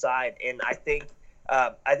the outside. And I think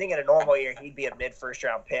in a normal year he'd be a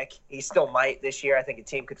mid-first-round pick. He still might this year. I think a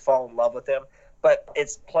team could fall in love with him. But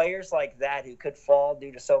it's players like that who could fall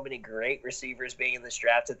due to so many great receivers being in this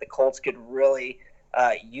draft that the Colts could really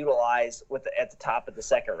utilize at the top of the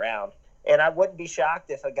second round. And I wouldn't be shocked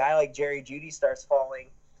if a guy like Jerry Jeudy starts falling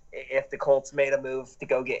if the Colts made a move to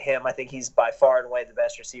go get him. I think he's by far and away the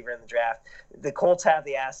best receiver in the draft. The Colts have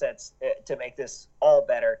the assets to make this all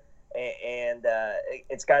better. And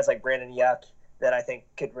it's guys like Brandon Ayuk that I think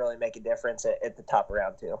could really make a difference at the top of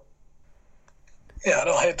round 2. Yeah, I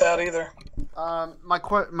don't hate that either. My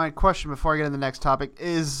question before I get to the next topic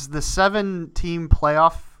is the 7-team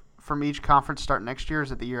playoff from each conference start next year, or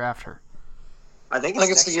is it the year after? I think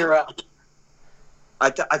it's the year after.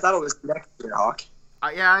 I thought it was next year, Hawk.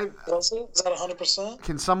 Is that 100%?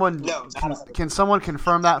 Can someone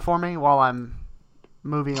confirm that for me while I'm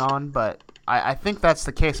moving on? But I think that's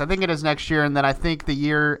the case. I think it is next year, and then I think the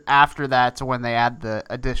year after that's when they add the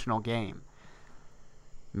additional game.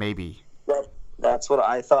 Maybe. That's what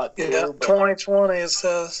I thought too. Yeah, 2020 it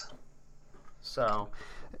says. So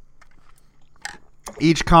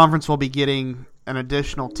each conference will be getting an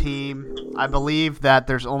additional team. I believe that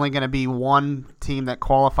there's only going to be one team that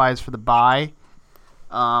qualifies for the bye.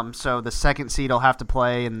 So the second seed will have to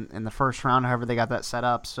play in the first round, however they got that set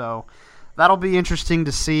up. So that'll be interesting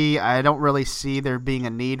to see. I don't really see there being a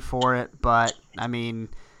need for it, but,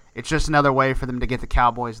 it's just another way for them to get the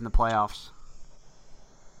Cowboys in the playoffs.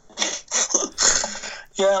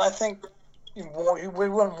 Yeah, and I think we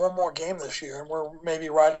won one more game this year, and we're maybe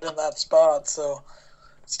right in that spot. So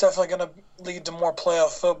it's definitely going to lead to more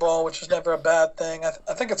playoff football, which is never a bad thing.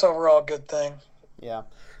 I think it's overall a good thing. Yeah.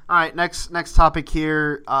 All right, next topic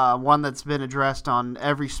here, one that's been addressed on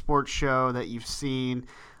every sports show that you've seen,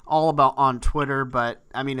 all about on Twitter, but,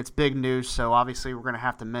 it's big news, so obviously we're going to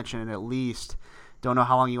have to mention it at least. Don't know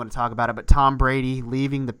how long you want to talk about it, but Tom Brady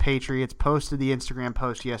leaving the Patriots posted the Instagram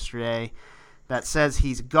post yesterday that says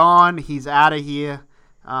he's gone, he's out of here.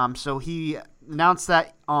 So he announced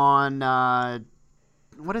that on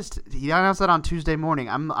he announced that on Tuesday morning.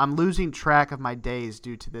 I'm losing track of my days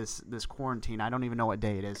due to this quarantine. I don't even know what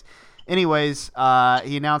day it is. Anyways,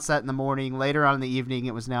 he announced that in the morning. Later on in the evening,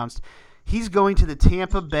 it was announced he's going to the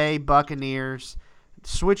Tampa Bay Buccaneers.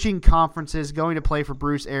 switching conferences, going to play for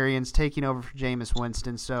Bruce Arians, taking over for Jameis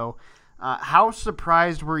Winston. So how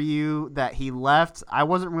surprised were you that he left? I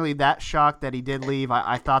wasn't really that shocked that he did leave.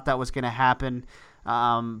 I thought that was going to happen.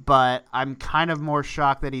 But I'm kind of more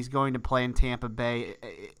shocked that he's going to play in Tampa Bay.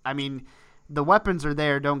 I mean, the weapons are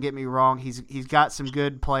there, don't get me wrong. He's got some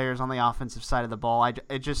good players on the offensive side of the ball.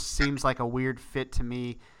 It just seems like a weird fit to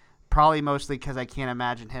me, probably mostly because I can't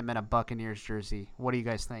imagine him in a Buccaneers jersey. What do you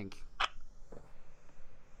guys think?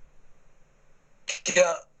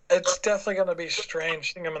 Yeah, it's definitely going to be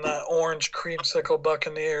strange seeing him in that orange creamsicle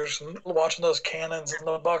Buccaneers and watching those cannons. And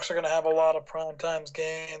the Bucs are going to have a lot of prime times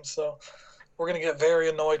games, so we're going to get very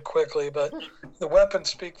annoyed quickly. But the weapons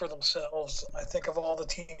speak for themselves. I think of all the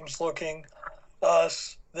teams looking,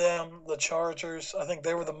 us, them, the Chargers, I think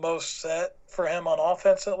they were the most set for him on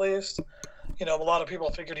offense at least. A lot of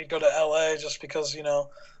people figured he'd go to L.A. just because,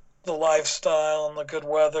 the lifestyle and the good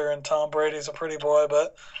weather, and Tom Brady's a pretty boy.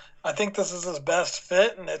 But I think this is his best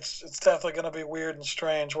fit, and it's definitely going to be weird and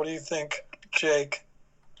strange. What do you think, Jake?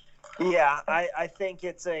 Yeah, I think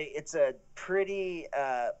it's a pretty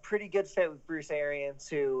good fit with Bruce Arians,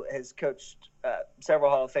 who has coached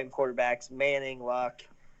several Hall of Fame quarterbacks, Manning, Luck,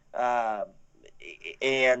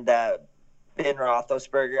 and Ben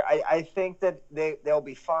Roethlisberger. I think that they'll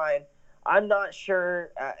be fine. I'm not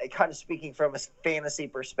sure, kind of speaking from a fantasy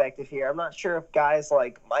perspective here, I'm not sure if guys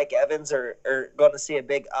like Mike Evans are going to see a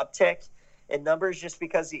big uptick in numbers just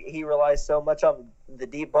because he relies so much on the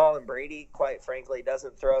deep ball, and Brady, quite frankly,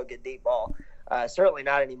 doesn't throw a good deep ball. Certainly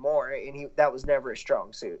not anymore, and that was never a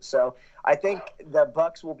strong suit. So I think the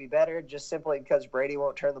Bucs will be better just simply because Brady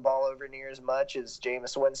won't turn the ball over near as much as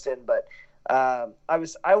Jameis Winston. But I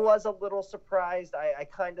was a little surprised. I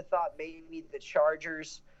kind of thought maybe the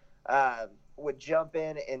Chargers would jump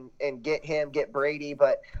in and get Brady,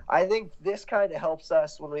 but I think this kind of helps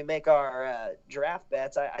us when we make our draft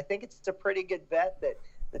bets. I think it's a pretty good bet that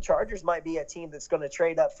the Chargers might be a team that's going to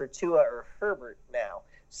trade up for Tua or Herbert now.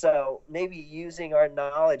 So maybe using our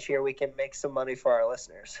knowledge here, we can make some money for our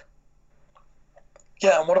listeners.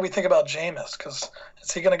 Yeah, and what do we think about Jameis? Because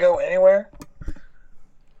is he going to go anywhere?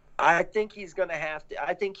 I think he's going to have to.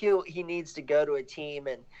 I think he needs to go to a team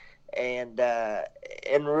and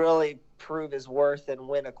really prove his worth and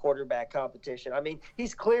win a quarterback competition. I mean,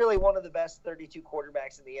 he's clearly one of the best 32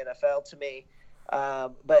 quarterbacks in the NFL to me.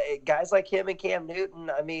 But guys like him and Cam Newton,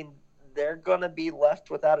 I mean, they're going to be left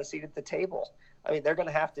without a seat at the table. I mean, they're going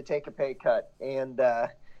to have to take a pay cut. And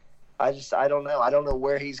I don't know. I don't know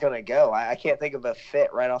where he's going to go. I can't think of a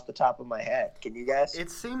fit right off the top of my head. Can you guys? It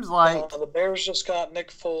seems like the Bears just got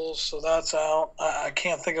Nick Foles, so that's out. I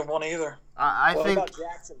can't think of one either. What about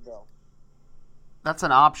Jacksonville? That's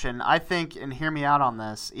an option. I think, and hear me out on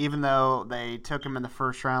this, even though they took him in the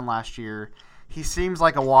first round last year, he seems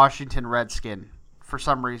like a Washington Redskin. For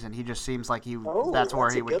some reason, he just seems like that's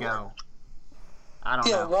where he would go. I don't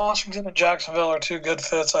know. Yeah, Washington and Jacksonville are two good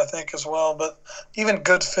fits, I think, as well. But even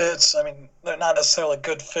good fits, I mean, they're not necessarily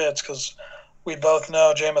good fits because we both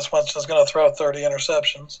know Jameis Winston is going to throw 30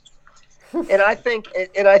 interceptions. And I think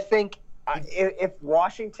if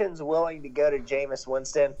Washington's willing to go to Jameis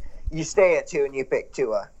Winston, you stay at 2 and you pick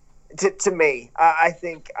Tua. To me, I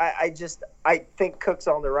think Cook's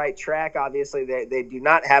on the right track. Obviously, they do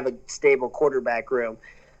not have a stable quarterback room.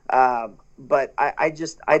 But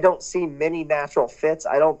I don't see many natural fits.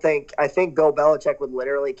 I think Bill Belichick would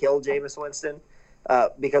literally kill Jameis Winston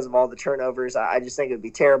because of all the turnovers. I just think it would be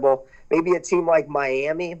terrible. Maybe a team like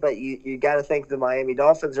Miami, but you got to think the Miami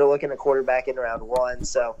Dolphins are looking at quarterback in round 1.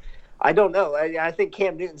 So I don't know. I think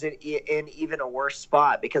Cam Newton's in even a worse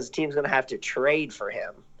spot because the team's going to have to trade for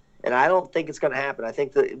him. And I don't think it's going to happen. I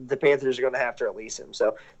think the Panthers are going to have to release him.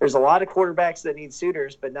 So there's a lot of quarterbacks that need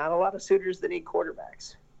suitors, but not a lot of suitors that need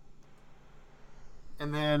quarterbacks.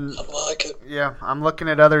 And then, I like it. Yeah, I'm looking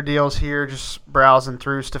at other deals here, just browsing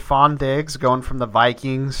through. Stephon Diggs going from the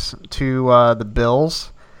Vikings to the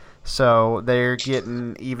Bills. So they're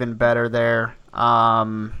getting even better there.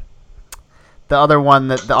 The other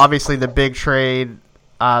one, obviously the big trade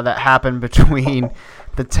that happened between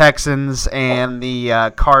the Texans and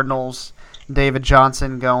the Cardinals, David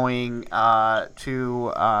Johnson going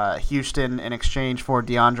to Houston in exchange for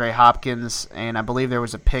DeAndre Hopkins, and I believe there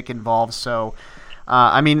was a pick involved. So,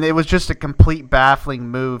 it was just a complete baffling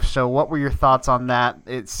move. So what were your thoughts on that?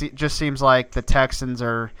 It just seems like the Texans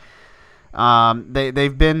are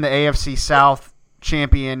they've been the AFC South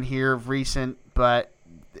champion here of recent, but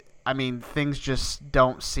things just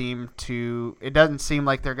don't seem to – it doesn't seem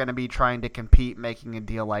like they're going to be trying to compete making a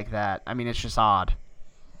deal like that. It's just odd.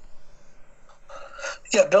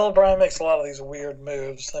 Yeah, Bill O'Brien makes a lot of these weird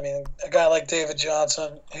moves. I mean, a guy like David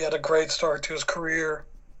Johnson, he had a great start to his career.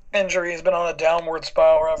 Injury, he's been on a downward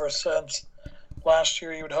spiral ever since. Last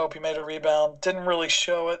year, you would hope he made a rebound. Didn't really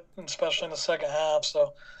show it, especially in the second half.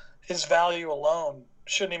 So his value alone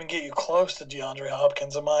shouldn't even get you close to DeAndre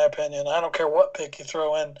Hopkins, in my opinion. I don't care what pick you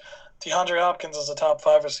throw in. DeAndre Hopkins is a top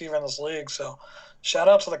 5 receiver in this league. So shout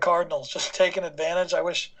out to the Cardinals, just taking advantage. I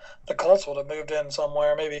wish the Colts would have moved in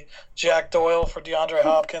somewhere. Maybe Jack Doyle for DeAndre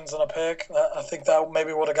Hopkins and a pick. I think that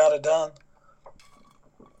maybe would have got it done.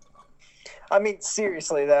 I mean,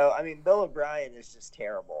 seriously, though, Bill O'Brien is just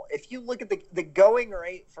terrible. If you look at the going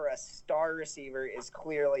rate for a star receiver is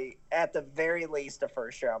clearly, at the very least, a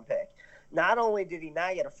first-round pick. Not only did he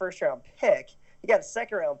not get a first-round pick, he got a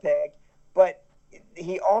second-round pick, but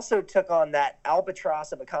he also took on that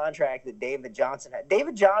albatross of a contract that David Johnson had.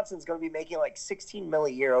 David Johnson's going to be making like $16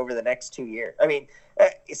 million a year over the next 2 years.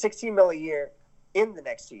 $16 million a year in the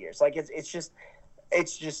next 2 years. Like,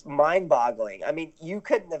 it's just mind-boggling. I mean, you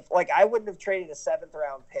couldn't have – I wouldn't have traded a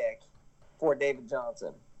 7th-round pick for David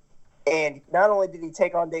Johnson. And not only did he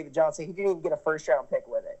take on David Johnson, he didn't even get a first-round pick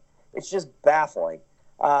with it. It's just baffling.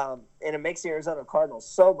 And it makes the Arizona Cardinals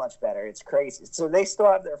so much better. It's crazy. So they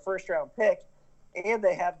still have their first-round pick, and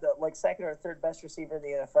they have the second or third best receiver in the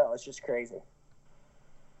NFL. It's just crazy.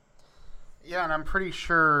 Yeah, and I'm pretty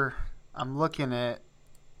sure I'm looking at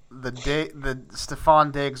the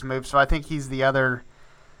Stephon Diggs move, so I think he's the other,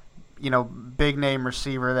 big name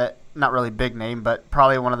receiver that, not really big name, but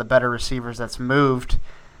probably one of the better receivers that's moved.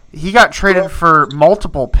 He got traded for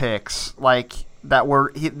multiple picks,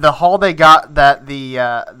 the haul they got that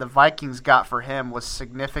the Vikings got for him was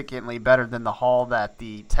significantly better than the haul that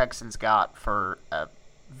the Texans got for a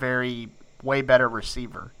way better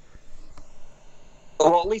receiver.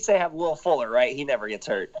 Well, at least they have Will Fuller, right? He never gets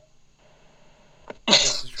hurt.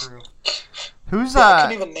 This is true. Who's I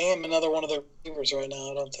couldn't even name another one of the receivers right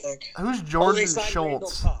now, I don't think. Who's Jordan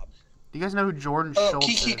Schultz? Do you guys know who Jordan Schultz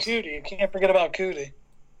Kiki is? Cootie. You can't forget about Cootie.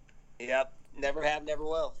 Yep. Never have, never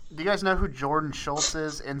will. Do you guys know who Jordan Schultz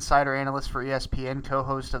is? Insider analyst for ESPN,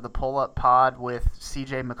 co-host of the Pull Up Pod with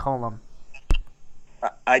CJ McCollum.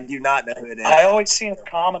 I do not know who it is. I always see him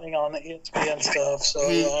commenting on the ESPN stuff. So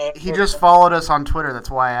he just followed us on Twitter. That's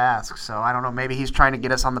why I asked. So I don't know. Maybe he's trying to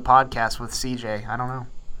get us on the podcast with CJ. I don't know.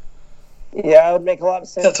 Yeah, it would make a lot of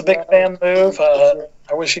sense. That's a big fan move.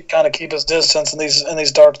 I wish he'd kind of keep his distance in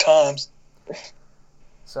these dark times.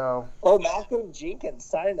 So. Oh, Malcolm Jenkins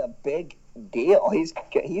signed a big deal. He's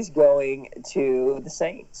going to the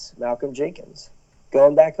Saints. Malcolm Jenkins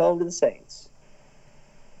going back home to the Saints.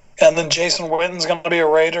 And then Jason Witten's going to be a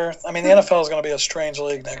Raider. I mean, the NFL is going to be a strange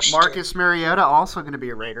league next year. Marcus Mariota also going to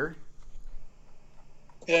be a Raider.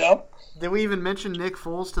 Yep. Did we even mention Nick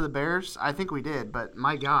Foles to the Bears? I think we did, but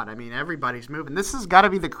my God, I mean, everybody's moving. This has got to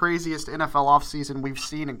be the craziest NFL offseason we've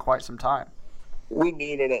seen in quite some time. We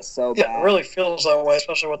needed it so bad. Yeah, it really feels that way,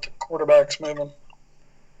 especially with the quarterbacks moving.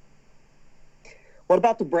 What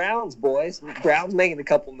about the Browns, boys? Browns making a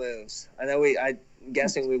couple moves. I'm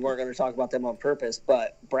guessing we weren't going to talk about them on purpose,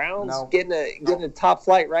 but Browns getting a top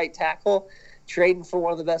flight right tackle, trading for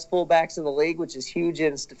one of the best fullbacks in the league, which is huge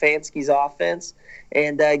in Stefanski's offense,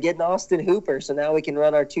 and getting Austin Hooper. So now we can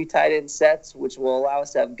run our 2 tight end sets, which will allow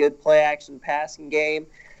us to have good play action passing game,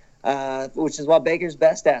 which is what Baker's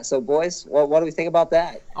best at. So, boys, what do we think about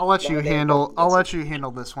that? I'll let you handle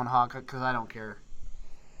this one, Hawk, because I don't care.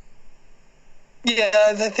 Yeah,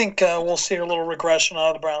 I think we'll see a little regression out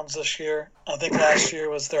of the Browns this year. I think last year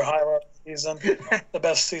was their highlight season, the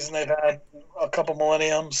best season they've had a couple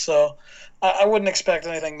millenniums. So I wouldn't expect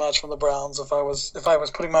anything much from the Browns. If I was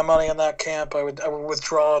putting my money in that camp, I would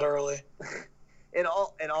withdraw it early. In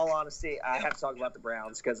all honesty, I have to talk about the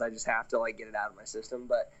Browns because I just have to get it out of my system.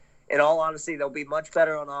 But in all honesty, they'll be much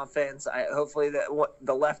better on offense. Hopefully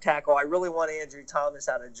the left tackle. I really want Andrew Thomas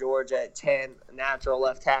out of Georgia at 10, natural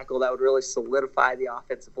left tackle. That would really solidify the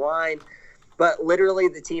offensive line. But literally,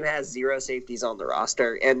 the team has 0 safeties on the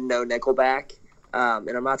roster and no nickelback. And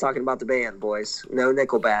I'm not talking about the band, boys. No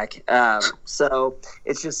nickelback. So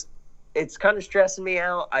it's kind of stressing me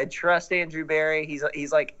out. I trust Andrew Berry.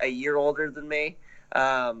 He's like a year older than me.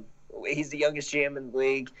 He's the youngest GM in the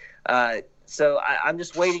league. So I'm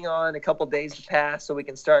just waiting on a couple days to pass so we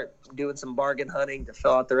can start doing some bargain hunting to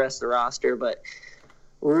fill out the rest of the roster. But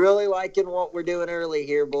we're really liking what we're doing early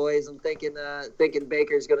here, boys. I'm thinking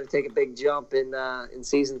Baker's going to take a big jump in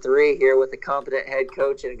season 3 here with a competent head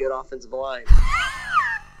coach and a good offensive line.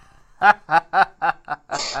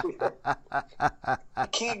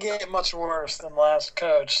 It can't get much worse than last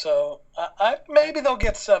coach. So maybe they'll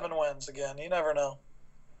get 7 wins again. You never know.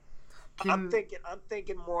 I'm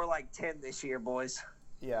thinking more like 10 this year, boys.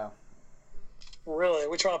 Yeah. Really?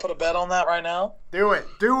 We trying to put a bet on that right now? Do it.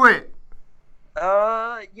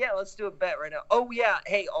 Yeah, let's do a bet right now. Oh yeah,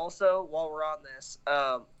 hey, also while we're on this,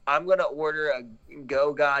 I'm gonna order a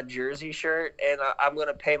Go God jersey shirt, and I'm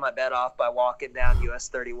gonna pay my bet off by walking down US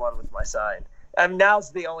 31 with my sign.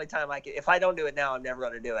 Now's the only time I can. If I don't do it now, I'm never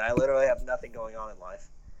gonna do it. I literally have nothing going on in life.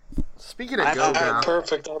 Speaking of Goga,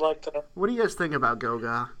 perfect. I like that. what do you guys think about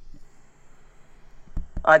Goga?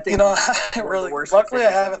 I think luckily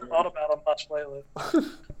I haven't thought about him much lately.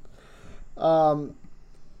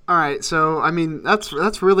 All right, so I mean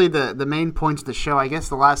that's really the main points of the show. I guess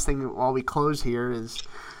the last thing while we close here is,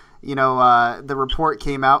 the report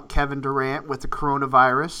came out, Kevin Durant with the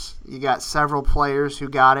coronavirus. You got several players who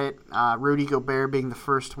got it. Rudy Gobert being the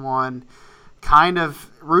first one.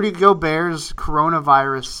 Rudy Gobert's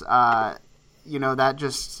coronavirus. That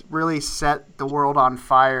just really set the world on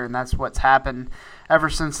fire, and that's what's happened. Ever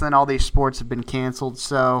since then, all these sports have been canceled.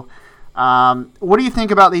 So, what do you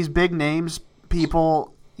think about these big names,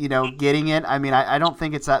 people, getting it? I mean, I don't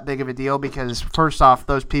think it's that big of a deal because, first off,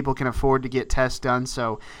 those people can afford to get tests done,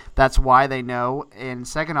 so that's why they know. And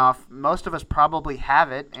second off, most of us probably have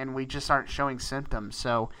it, and we just aren't showing symptoms.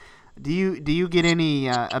 So, do you get any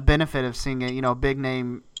a benefit of seeing a big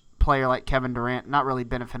name player like Kevin Durant? Not really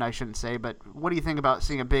benefit, I shouldn't say, but what do you think about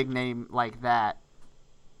seeing a big name like that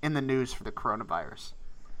in the news for the coronavirus?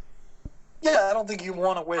 Yeah, I don't think you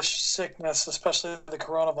want to wish sickness, especially the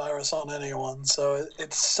coronavirus, on anyone. So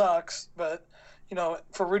it sucks. But,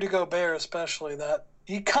 for Rudy Gobert especially, that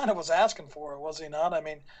he kind of was asking for it, was he not? I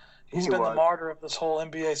mean, he's been the martyr of this whole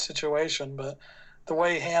NBA situation. But the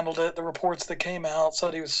way he handled it, the reports that came out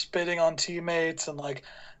said he was spitting on teammates and,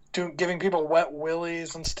 giving people wet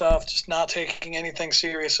willies and stuff, just not taking anything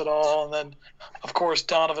serious at all. And then, of course,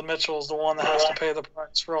 Donovan Mitchell is the one that has to pay the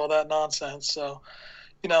price for all that nonsense. So,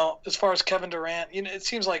 as far as Kevin Durant, it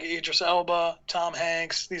seems like Idris Elba, Tom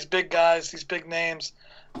Hanks, these big guys, these big names,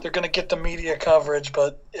 they're going to get the media coverage.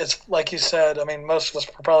 But it's like you said, I mean, most of us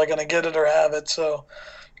are probably going to get it or have it. So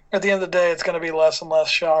at the end of the day, it's going to be less and less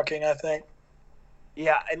shocking, I think.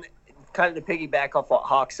 Yeah, and kind of to piggyback off what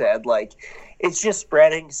Hawk said, it's just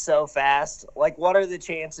spreading so fast. What are the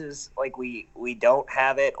chances, we don't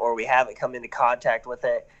have it or we haven't come into contact with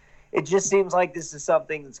it? It just seems like this is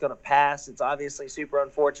something that's going to pass. It's obviously super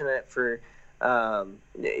unfortunate for,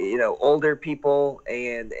 older people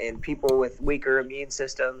and people with weaker immune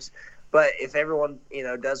systems. But if everyone,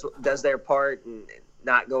 does their part and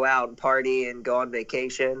not go out and party and go on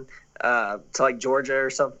vacation to Georgia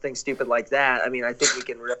or something stupid like that, I mean, I think we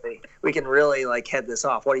can really head this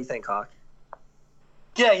off. What do you think, Hawk?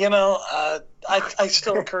 Yeah, I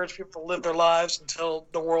still encourage people to live their lives until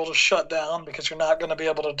the world is shut down because you're not going to be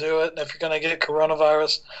able to do it. And if you're going to get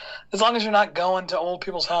coronavirus, as long as you're not going to old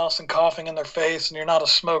people's house and coughing in their face and you're not a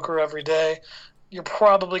smoker every day, you're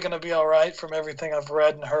probably going to be all right from everything I've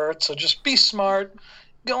read and heard. So just be smart.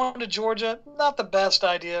 Going to Georgia, not the best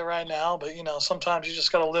idea right now, but, sometimes you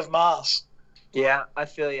just got to live Moss. Yeah, I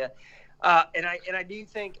feel you. And I do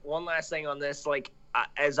think one last thing on this,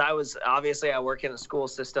 as I work in a school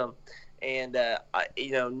system, and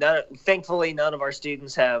thankfully none of our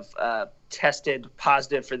students have tested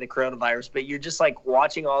positive for the coronavirus. But you're just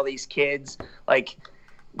watching all these kids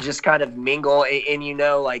just kind of mingle, and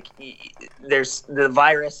there's the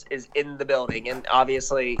virus is in the building, and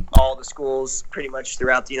obviously all the schools pretty much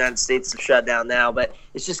throughout the United States have shut down now. But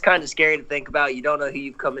it's just kind of scary to think about. You don't know who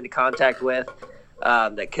you've come into contact with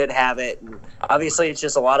that could have it. And obviously, it's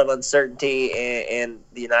just a lot of uncertainty, and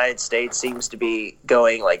the United States seems to be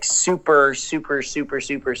going super, super, super,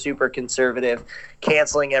 super, super conservative,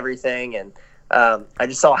 canceling everything. And I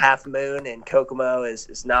just saw Half Moon and Kokomo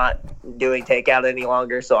is not doing takeout any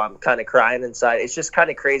longer, so I'm kind of crying inside. It's just kind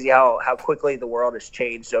of crazy how quickly the world has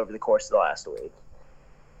changed over the course of the last week.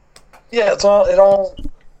 Yeah, it all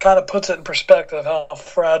kind of puts it in perspective how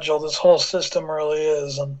fragile this whole system really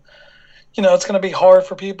is. And it's going to be hard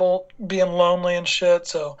for people being lonely and shit.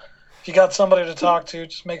 So if you got somebody to talk to,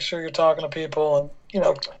 just make sure you're talking to people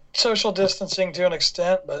and, social distancing to an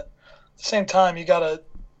extent. But at the same time, you got to,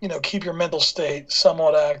 keep your mental state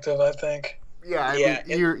somewhat active, I think. Yeah, I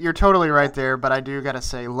mean, you're totally right there. But I do got to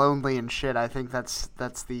say lonely and shit. I think that's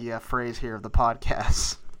the phrase here of the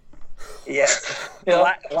podcast. Yeah.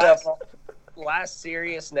 Last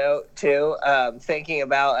serious note, too, thinking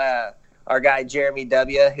about our guy Jeremy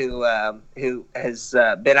W., who has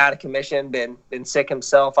been out of commission, been sick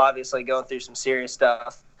himself, obviously going through some serious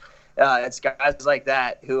stuff. It's guys like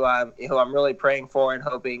that who I'm really praying for and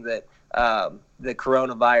hoping that the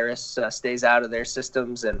coronavirus stays out of their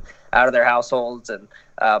systems and out of their households. And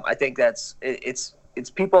I think it's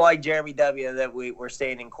people like Jeremy W. that we're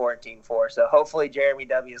staying in quarantine for. So hopefully Jeremy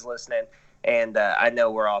W. is listening, and I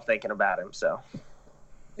know we're all thinking about him. So.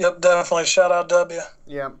 Yep, definitely. Shout out W.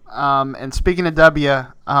 Yep. And speaking of W,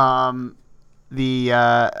 and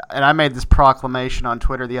I made this proclamation on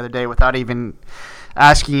Twitter the other day without even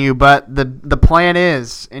asking you, but the plan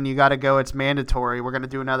is, and you got to go, it's mandatory. We're going to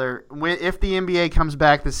do another, if the NBA comes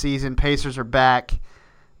back this season, Pacers are back,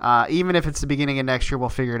 even if it's the beginning of next year, we'll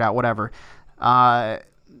figure it out, whatever.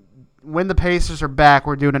 When the Pacers are back,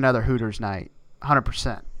 we're doing another Hooters night,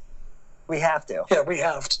 100%. We have to. Yeah, we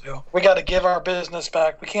have to. We got to give our business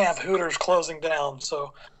back. We can't have Hooters closing down,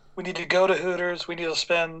 so we need to go to Hooters. We need to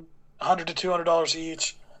spend $100 to $200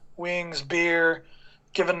 each, wings, beer,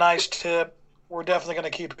 give a nice tip. We're definitely going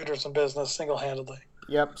to keep Hooters in business single-handedly.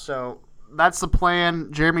 Yep, so that's the plan.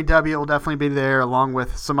 Jeremy W. will definitely be there along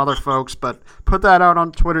with some other folks, but put that out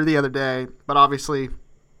on Twitter the other day. But obviously,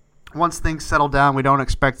 once things settle down, we don't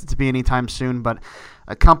expect it to be anytime soon, but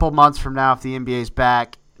a couple months from now, if the NBA's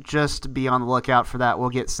back, just be on the lookout for that. We'll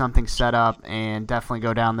get something set up and definitely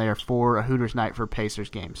go down there for a Hooters night for Pacers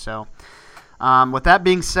game. So with that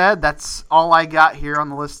being said, that's all I got here on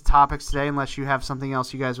the list of topics today, unless you have something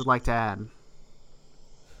else you guys would like to add.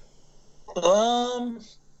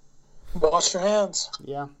 Wash your hands.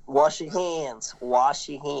 Yeah. Wash your hands. Wash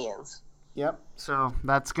your hands. Yep. So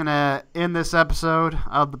that's going to end this episode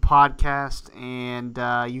of the podcast, and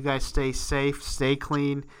you guys stay safe, stay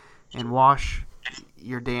clean, and wash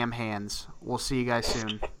your damn hands. We'll see you guys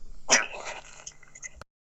soon.